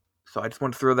 So I just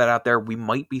want to throw that out there. We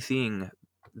might be seeing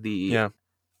the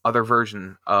other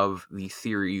version of the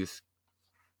series,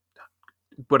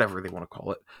 whatever they want to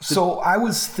call it. So I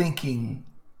was thinking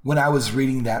when I was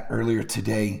reading that earlier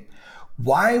today,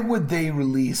 why would they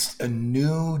release a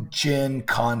new gen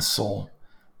console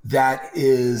that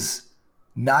is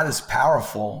not as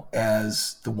powerful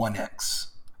as the One X?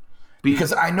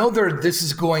 Because I know this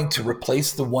is going to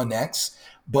replace the One X,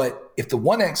 but if the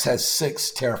One X has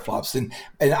 6 teraflops, and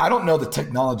I don't know the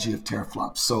technology of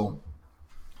teraflops, so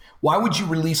why would you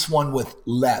release one with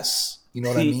less? You know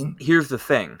what I mean? Here's the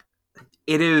thing.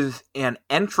 It is an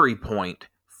entry point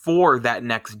for that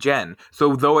next gen.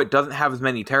 So though it doesn't have as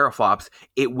many teraflops,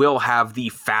 it will have the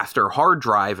faster hard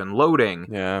drive and loading.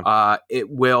 Yeah. It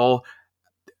will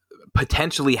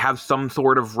potentially have some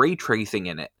sort of ray tracing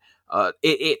in it.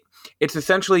 It's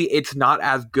essentially, it's not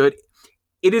as good.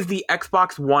 It is the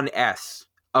Xbox One S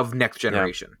of next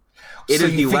generation. Yeah. It so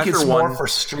is you the think lesser it's more one for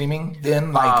streaming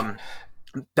then?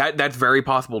 That's very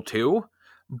possible too.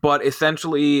 But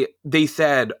essentially, they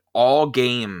said all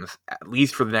games, at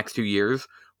least for the next 2 years,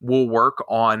 will work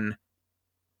on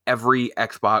every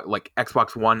Xbox, like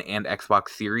Xbox One and Xbox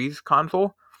Series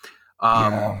console.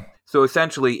 So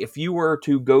essentially, if you were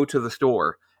to go to the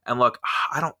store and look,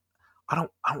 I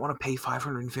don't want to pay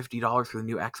 $550 for the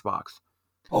new Xbox.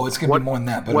 Oh, it's going to be more than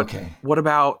that, but okay. What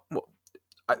about,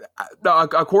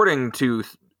 according to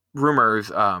rumors,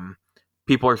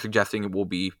 people are suggesting it will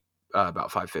be about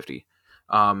 $550,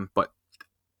 but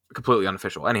completely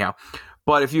unofficial. Anyhow,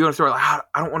 but if you go to the store, like,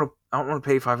 I don't want to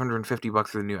pay $550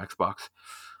 for the new Xbox.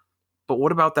 But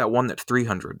what about that one that's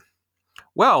 $300?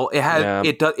 Well,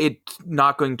 it's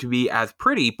not going to be as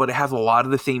pretty, but it has a lot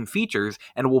of the same features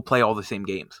and it will play all the same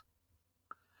games.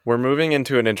 We're moving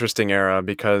into an interesting era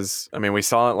because, I mean, we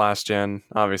saw it last gen,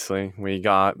 obviously. We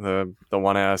got the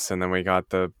One S, and then we got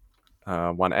the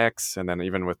One X, and then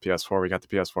even with PS4, we got the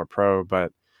PS4 Pro.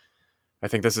 But I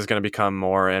think this is going to become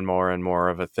more and more and more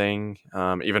of a thing.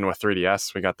 Even with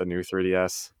 3DS, we got the new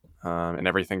 3DS, and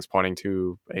everything's pointing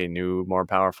to a new, more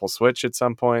powerful Switch at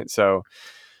some point. So,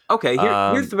 Okay,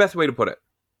 here's the best way to put it.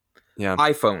 yeah,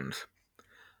 iPhones.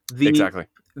 exactly.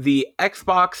 The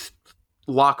Xbox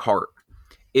Lockhart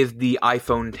is the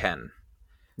iPhone 10.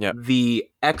 Yep. The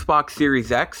Xbox Series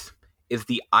X is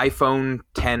the iPhone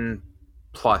 10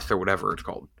 Plus or whatever it's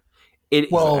called.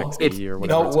 Here's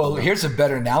a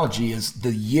better analogy: is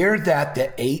the year that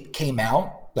the 8 came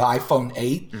out, the iPhone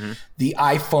 8, the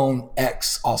iPhone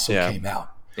X also came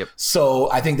out. Yep.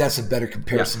 So I think that's a better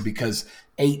comparison because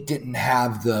 8 didn't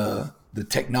have the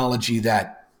technology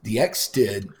that the X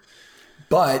did,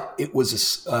 but it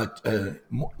was a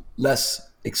less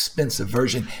expensive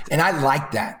version. And I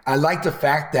like that. I like the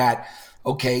fact that,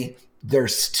 okay,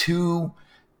 there's two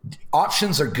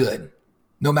options are good.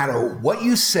 No matter what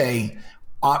you say,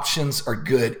 options are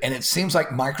good. And it seems like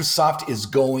Microsoft is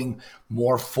going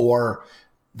more for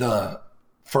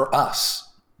us,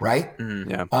 right?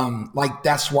 Yeah. Like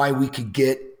that's why we could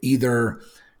get either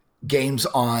games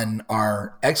on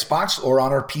our Xbox or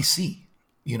on our PC,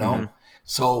 you know?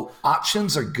 So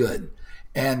options are good.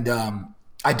 And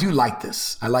I do like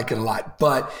this. I like it a lot.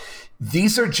 But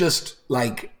these are just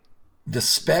like the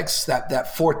specs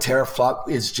that 4 teraflop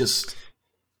is just...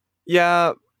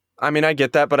 Yeah, I mean, I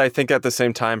get that, but I think at the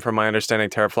same time, from my understanding,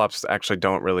 teraflops actually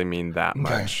don't really mean that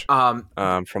much.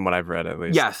 From what I've read, at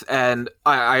least. Yes, and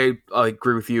I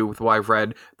agree with you with what I've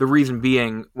read. The reason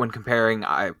being, when comparing,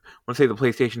 I want to say the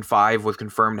PlayStation 5 was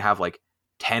confirmed to have like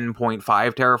 10.5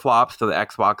 teraflops to the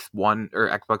Xbox One or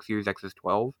Xbox Series X's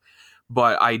 12.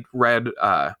 But I read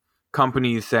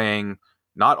companies saying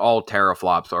not all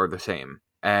teraflops are the same,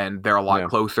 and they're a lot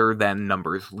closer than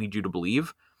numbers lead you to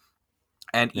believe.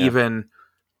 And even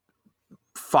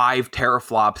 5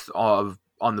 teraflops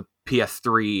on the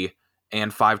PS3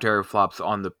 and 5 teraflops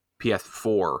on the PS4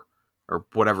 or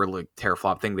whatever like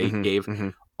teraflop thing they gave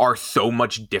are so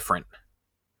much different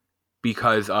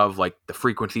because of like the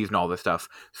frequencies and all this stuff.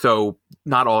 So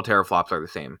not all teraflops are the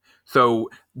same. So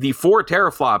the 4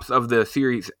 teraflops of the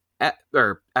Series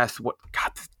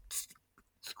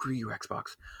screw you,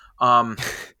 Xbox.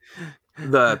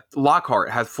 The Lockhart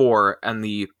has 4 and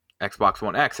the Xbox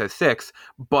One X has 6,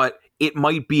 but it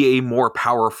might be a more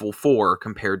powerful 4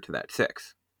 compared to that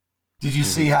 6. Did you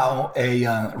see how a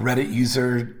Reddit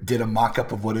user did a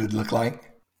mock-up of what it would look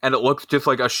like? And it looks just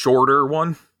like a shorter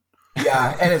one.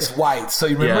 Yeah, and it's white. So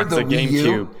you remember the Wii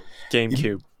U?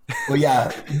 GameCube. Well,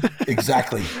 yeah,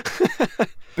 exactly.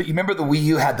 But you remember the Wii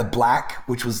U had the black,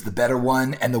 which was the better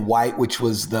one, and the white, which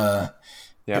was the...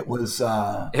 It was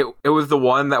it was the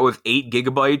one that was 8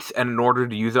 gigabytes, and in order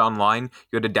to use it online,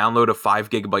 you had to download a 5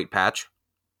 gigabyte patch.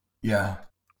 Yeah.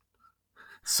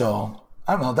 So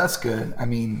I don't know. That's good. I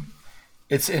mean,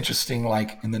 it's interesting.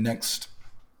 Like in the next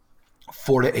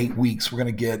 4 to 8 weeks, we're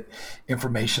gonna get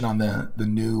information on the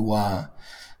new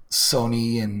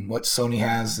Sony and what Sony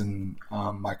has and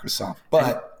Microsoft.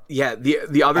 But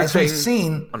the other as thing, we've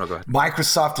seen, go ahead.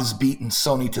 Microsoft has beaten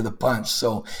Sony to the punch.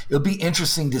 So it'll be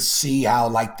interesting to see how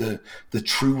like the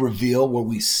true reveal where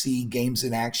we see games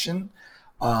in action,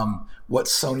 what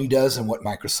Sony does and what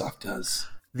Microsoft does.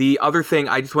 The other thing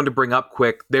I just wanted to bring up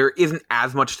quick, there isn't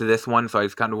as much to this one, so I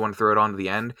just kind of want to throw it on to the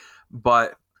end.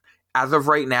 But as of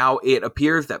right now, it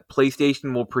appears that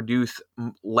PlayStation will produce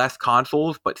less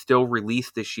consoles, but still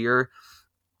release this year.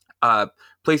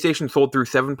 PlayStation sold through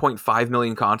 7.5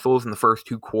 million consoles in the first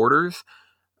 2 quarters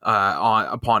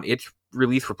upon its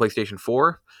release for PlayStation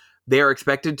 4. They are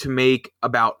expected to make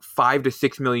about 5 to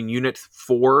 6 million units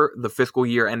for the fiscal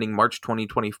year ending March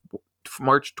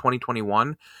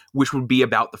 2021, which would be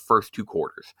about the first 2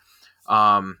 quarters.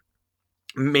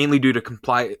 Mainly due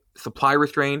to supply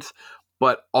restraints,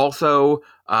 but also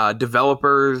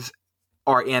developers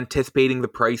are anticipating the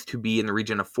price to be in the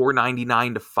region of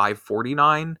 $499 to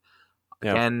 $549.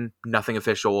 Again, nothing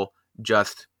official,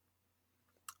 just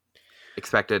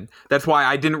expected. That's why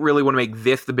I didn't really want to make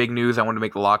this the big news. I wanted to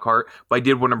make the Lockhart, but I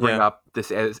did want to bring up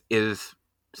this as is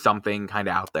something kind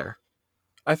of out there.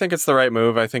 I think it's the right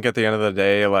move. I think at the end of the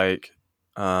day, like,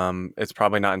 it's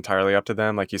probably not entirely up to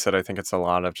them. Like you said, I think it's a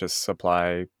lot of just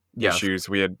supply issues.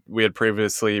 We had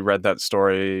previously read that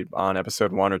story on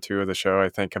episode 1 or 2 of the show, I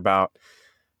think, about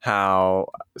how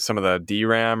some of the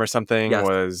DRAM or something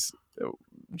was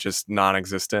just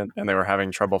non-existent, and they were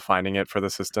having trouble finding it for the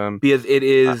system. Because it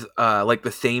is like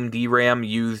the same DRAM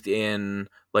used in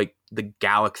like the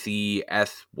Galaxy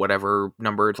S whatever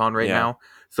number it's on right now.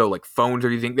 So like phones are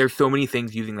using, there's so many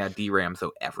things using that DRAM,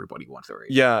 so everybody wants it right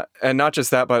now. Yeah, and not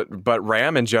just that, but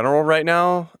RAM in general right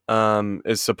now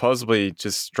is supposedly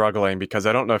just struggling, because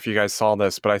I don't know if you guys saw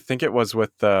this, but I think it was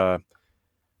with the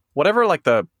whatever like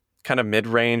the kind of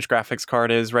mid-range graphics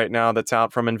card is right now that's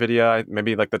out from NVIDIA,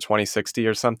 maybe like the 2060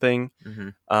 or something,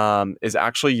 is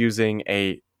actually using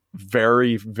a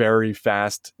very, very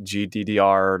fast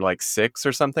GDDR like 6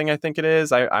 or something, I think it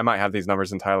is. I might have these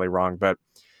numbers entirely wrong, but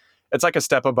it's like a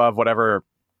step above whatever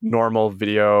normal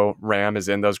video RAM is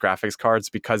in those graphics cards,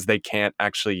 because they can't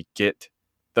actually get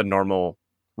the normal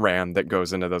RAM that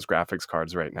goes into those graphics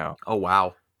cards right now. Oh,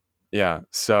 wow. Yeah.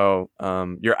 So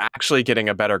you're actually getting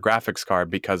a better graphics card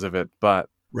because of it. But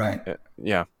right.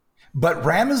 Yeah. But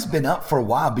RAM has been up for a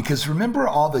while, because remember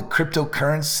all the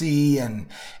cryptocurrency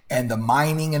and the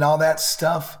mining and all that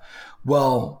stuff?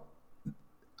 Well,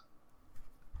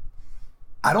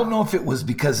 I don't know if it was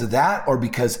because of that or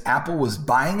because Apple was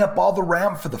buying up all the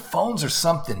RAM for the phones or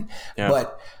something. Yeah.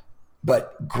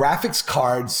 But graphics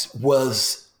cards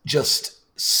was just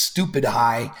stupid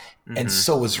high, and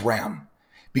so was RAM.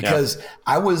 Because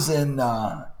I was in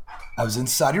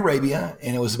Saudi Arabia,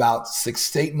 and it was about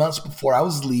 6 to 8 months before I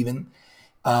was leaving,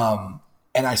 and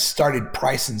I started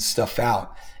pricing stuff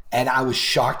out, and I was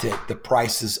shocked at the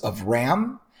prices of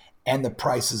RAM and the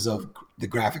prices of the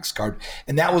graphics card.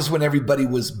 And that was when everybody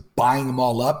was buying them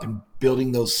all up and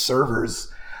building those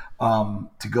servers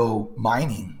to go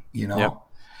mining, you know. Yep.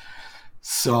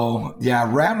 So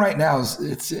yeah, RAM right now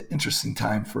it's an interesting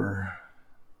time for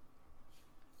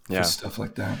stuff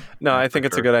like that. No, I think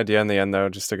it's a good idea in the end, though,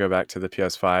 just to go back to the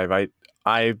PS5.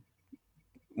 I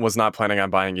was not planning on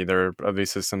buying either of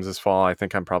these systems this fall. I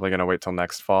think I'm probably going to wait till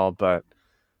next fall, but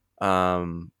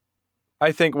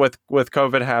I think with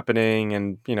COVID happening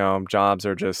and, you know, jobs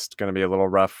are just going to be a little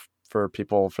rough for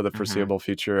people for the foreseeable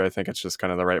future. I think it's just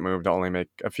kind of the right move to only make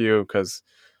a few, because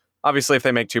obviously if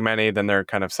they make too many, then they're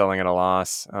kind of selling at a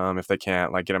loss. If they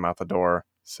can't like get them out the door.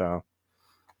 So,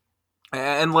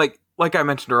 and like I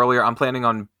mentioned earlier, I'm planning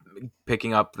on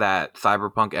picking up that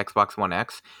Cyberpunk Xbox One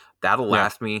X. That'll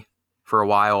last me for a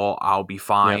while. I'll be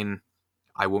fine. Yep.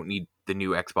 I won't need the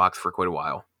new Xbox for quite a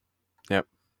while. Yep.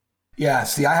 Yeah,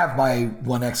 see, I have my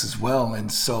One X as well,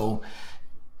 and so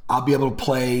I'll be able to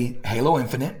play Halo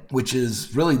Infinite, which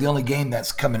is really the only game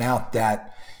that's coming out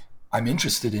that I'm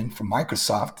interested in from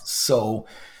Microsoft. So,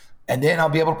 and then I'll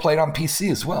be able to play it on PC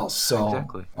as well. So,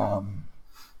 exactly.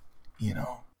 You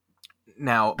know.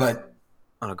 Now, but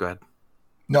oh, go ahead.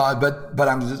 No, but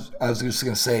I was just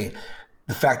going to say,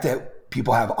 the fact that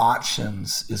people have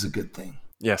options is a good thing.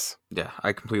 Yes. Yeah,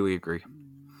 I completely agree.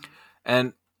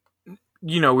 And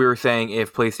you know, we were saying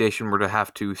if PlayStation were to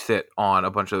have to sit on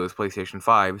a bunch of those PlayStation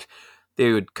 5s,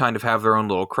 they would kind of have their own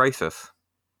little crisis.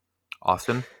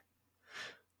 Austin?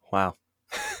 Wow.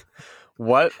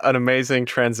 What an amazing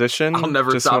transition. I'll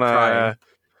never stop trying.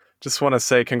 Just want to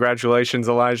say congratulations,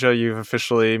 Elijah. You've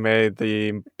officially made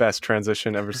the best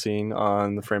transition ever seen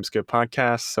on the Frameskip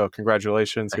podcast. So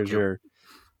congratulations. Here's your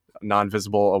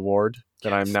non-visible award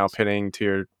that I'm now pinning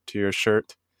to your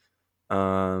shirt.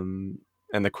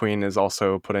 And the queen is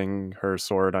also putting her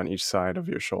sword on each side of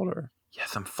your shoulder.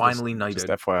 Yes, I'm finally knighted.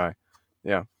 Just FYI.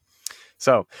 Yeah.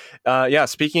 So,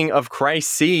 speaking of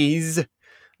crises,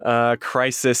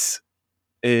 Crysis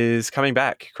is coming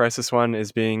back. Crysis 1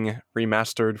 is being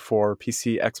remastered for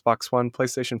PC, Xbox One,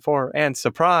 PlayStation 4, and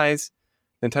surprise,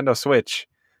 Nintendo Switch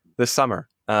this summer.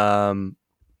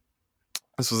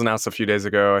 This was announced a few days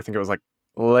ago. I think it was like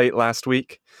late last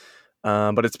week.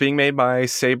 But it's being made by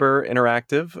Saber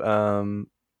Interactive.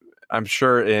 I'm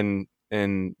sure in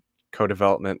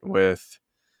co-development with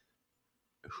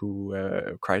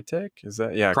Crytek? Is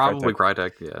that probably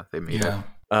Crytek? Yeah, they made it.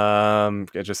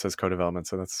 It just says co-development,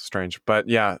 so that's strange. But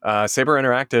yeah, Saber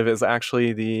Interactive is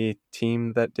actually the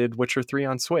team that did Witcher 3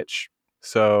 on Switch.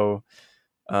 So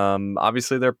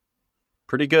obviously they're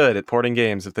pretty good at porting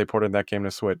games if they ported that game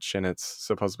to Switch, and it's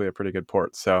supposedly a pretty good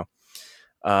port. So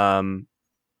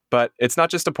but it's not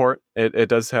just a port. It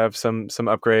does have some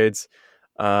upgrades.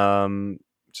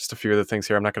 Just a few of the things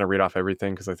here. I'm not going to read off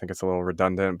everything because I think it's a little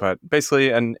redundant. But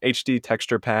basically, an HD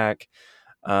texture pack,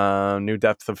 new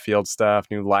depth of field stuff,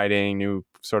 new lighting, new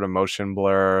sort of motion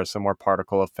blur, some more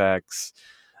particle effects,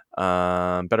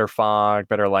 better fog,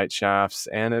 better light shafts,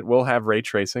 and it will have ray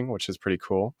tracing, which is pretty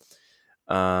cool.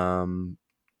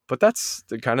 But that's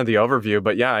kind of the overview.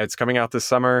 But yeah, it's coming out this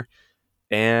summer,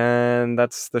 and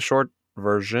that's the short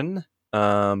version.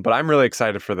 But I'm really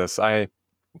excited for this. I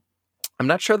I'm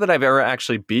not sure that I've ever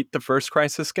actually beat the first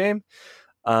Crysis game,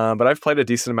 but I've played a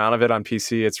decent amount of it on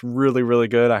PC. It's really, really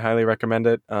good. I highly recommend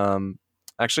it.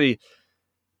 Actually,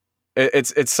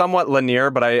 it's somewhat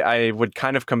linear, but I would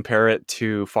kind of compare it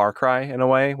to Far Cry in a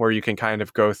way, where you can kind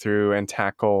of go through and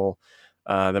tackle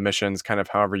the missions kind of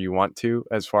however you want to,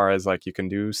 as far as like you can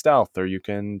do stealth or you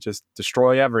can just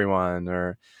destroy everyone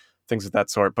or things of that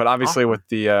sort. But obviously with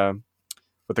the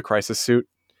Crysis suit,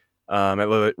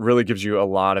 it really gives you a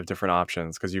lot of different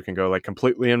options, because you can go like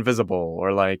completely invisible,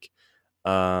 or like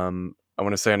I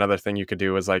want to say another thing you could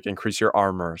do is like increase your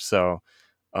armor, so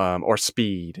or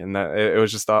speed, and that it was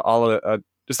just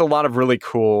just a lot of really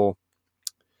cool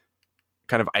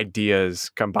kind of ideas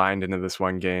combined into this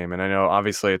one game. And I know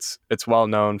obviously it's well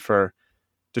known for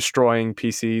destroying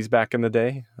PCs back in the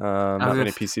day. Not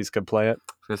many PCs could play it.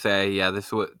 I was gonna say, yeah,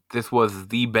 this was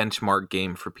the benchmark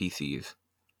game for PCs.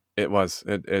 It was.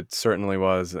 It certainly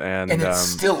was, and it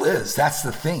still is. That's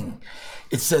the thing.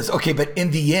 It says, okay, but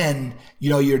in the end,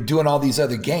 you're doing all these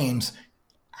other games.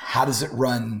 How does it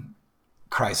run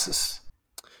Crysis?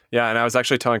 Yeah, and I was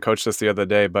actually telling Coach this the other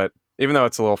day, but even though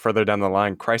it's a little further down the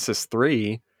line, Crysis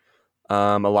 3,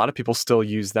 a lot of people still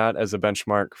use that as a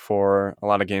benchmark for a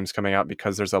lot of games coming out,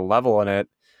 because there's a level in it.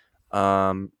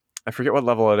 I forget what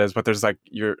level it is, but there's like,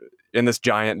 you're in this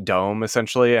giant dome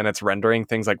essentially, and it's rendering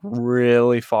things like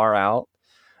really far out.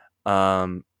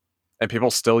 And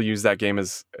people still use that game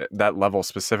as that level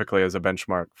specifically as a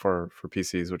benchmark for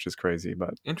PCs, which is crazy.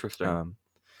 But interesting.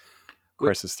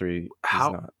 Crysis 3 is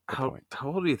not the point.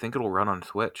 How well do you think it'll run on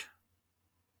Switch?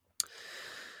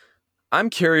 I'm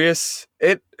curious.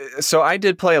 So I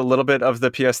did play a little bit of the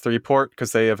PS3 port,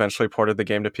 because they eventually ported the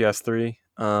game to PS3.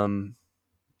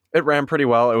 It ran pretty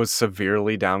well. It was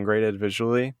severely downgraded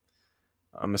visually.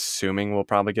 I'm assuming we'll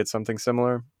probably get something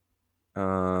similar.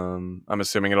 I'm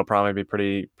assuming it'll probably be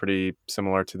pretty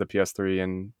similar to the PS3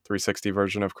 and 360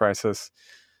 version of Crysis,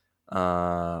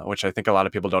 which I think a lot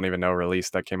of people don't even know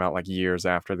released. That came out like years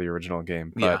after the original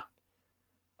game. But,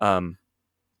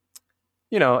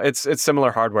 it's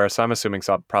similar hardware, so I'm assuming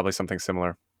probably something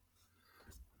similar.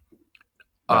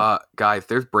 Guys,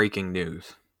 there's breaking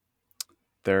news.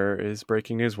 There is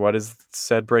breaking news. What is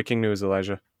said breaking news,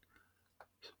 Elijah?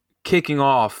 Kicking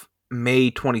off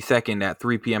May 22nd at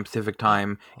 3 p.m. Pacific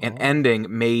time and ending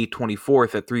May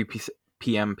 24th at 3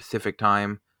 p.m. Pacific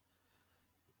time,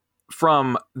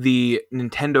 from the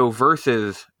Nintendo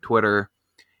Versus Twitter,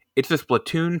 it's the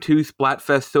Splatoon 2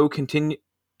 Splatfest so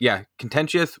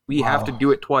contentious, we have to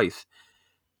do it twice.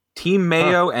 Team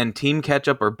Mayo and Team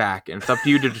Ketchup are back, and it's up to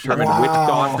you to determine which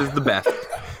sauce is the best.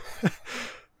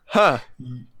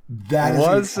 That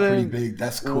is pretty big.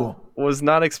 That's cool. Was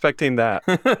not expecting that.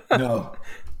 No.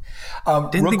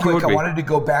 Real quick, I wanted to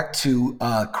go back to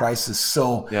Crysis.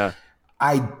 So yeah,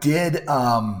 I did.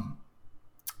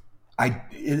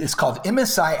 It's called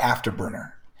MSI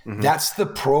Afterburner. Mm-hmm. That's the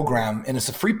program, and it's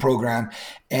a free program,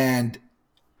 and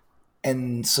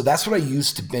so that's what I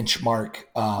used to benchmark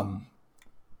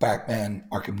Batman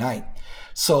Arkham Knight.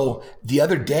 So the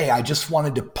other day, I just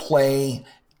wanted to play.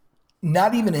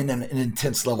 Not even in an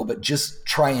intense level, but just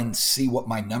try and see what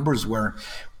my numbers were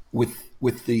with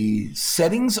the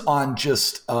settings on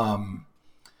just on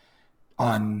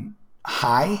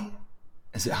high.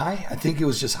 Is it high? I think it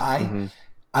was just high. Mm-hmm.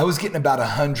 I was getting about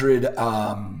 100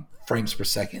 frames per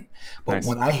second. But nice.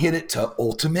 When I hit it to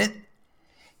ultimate,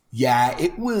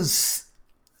 it was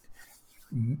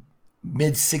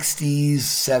mid 60s,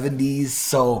 70s.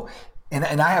 So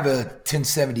And I have a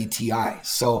 1070 Ti,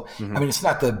 so I mean it's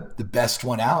not the best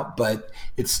one out, but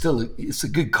it's a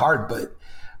good card. But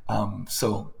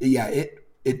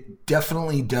it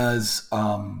definitely does.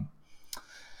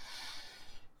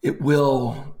 It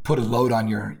will put a load on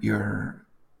your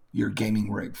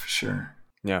gaming rig for sure.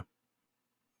 Yeah,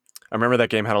 I remember that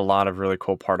game had a lot of really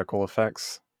cool particle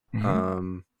effects.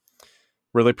 Mm-hmm.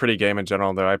 Really pretty game in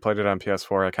general, though. I played it on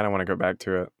PS4. I kind of want to go back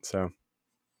to it. So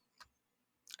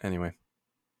anyway.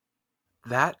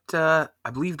 That,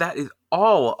 I believe that is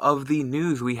all of the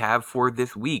news we have for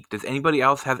this week. Does anybody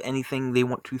else have anything they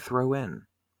want to throw in?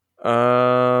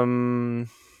 No.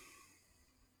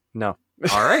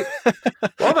 All right.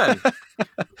 Well then,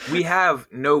 we have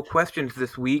no questions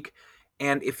this week.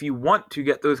 And if you want to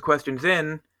get those questions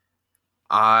in,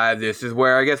 this is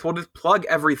where I guess we'll just plug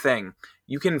everything.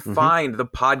 You can find the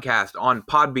podcast on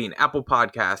Podbean, Apple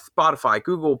Podcasts, Spotify,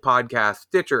 Google Podcasts,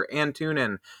 Stitcher, and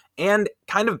TuneIn, and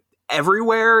kind of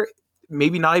everywhere.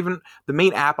 Maybe not even the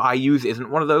main app I use isn't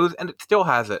one of those, and it still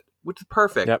has it, which is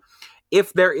perfect. Yep.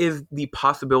 If there is the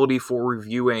possibility for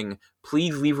reviewing,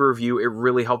 please leave a review. It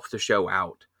really helps the show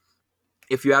out.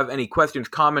 If you have any questions,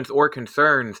 comments, or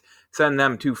concerns, send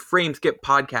them to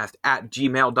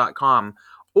frameskippodcast@gmail.com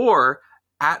or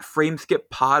at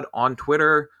frameskippod on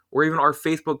Twitter, or even our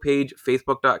Facebook page,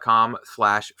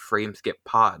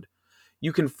 facebook.com/frameskippod.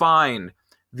 You can find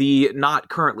the not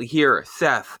currently here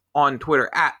Seth on Twitter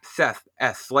at Seth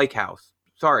S. Slakehouse.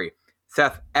 Sorry,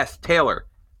 Seth S. Taylor.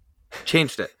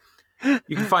 Changed it.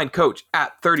 You can find Coach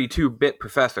at 32-Bit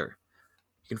Professor.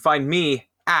 You can find me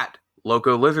at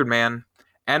Loco Lizardman.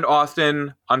 And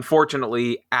Austin,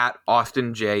 unfortunately, at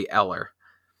Austin J. Eller.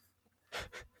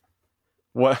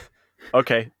 What?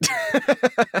 Okay.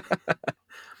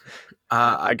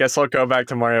 I guess I'll go back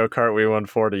to Mario Kart Wii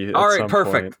 140. All right,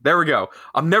 perfect. Point. There we go.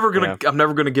 I'm never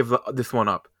gonna give this one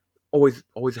up. Always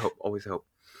hope.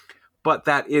 But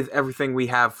that is everything we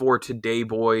have for today,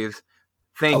 boys.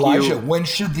 Thank Elijah, you. when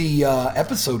should the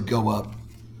episode go up?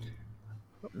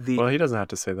 Well, he doesn't have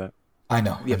to say that. I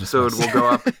know. The episode will go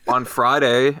up on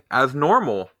Friday as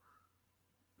normal.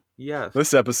 Yes.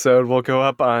 This episode will go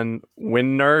up on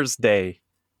Winners Day.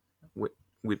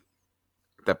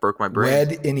 That broke my brain.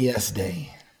 Wed NES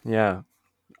Day. Yeah.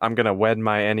 I'm going to wed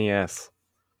my NES.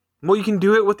 Well, you can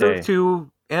do it with those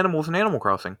two animals in Animal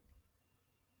Crossing.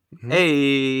 Mm-hmm.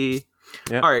 Hey.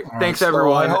 Yep. All right. Thanks,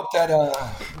 everyone. I hope that...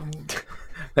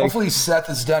 hopefully Seth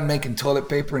is done making toilet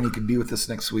paper and he can be with us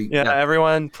next week. Yeah,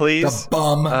 everyone, please. The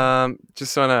bum.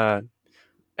 Just want to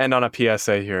end on a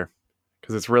PSA here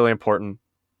because it's really important.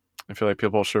 I feel like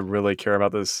people should really care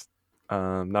about this.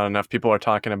 Not enough people are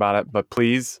talking about it, but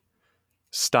please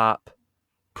stop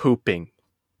pooping.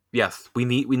 Yes, we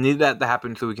need that to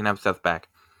happen so we can have Seth back.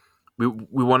 We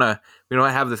want to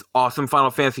have this awesome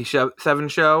Final Fantasy VII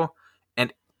show,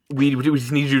 and we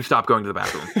just need you to stop going to the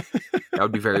bathroom. That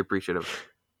would be very appreciative.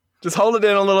 Just hold it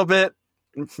in a little bit.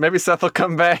 Maybe Seth will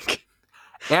come back.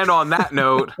 And on that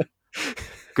note,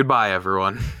 goodbye,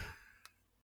 everyone.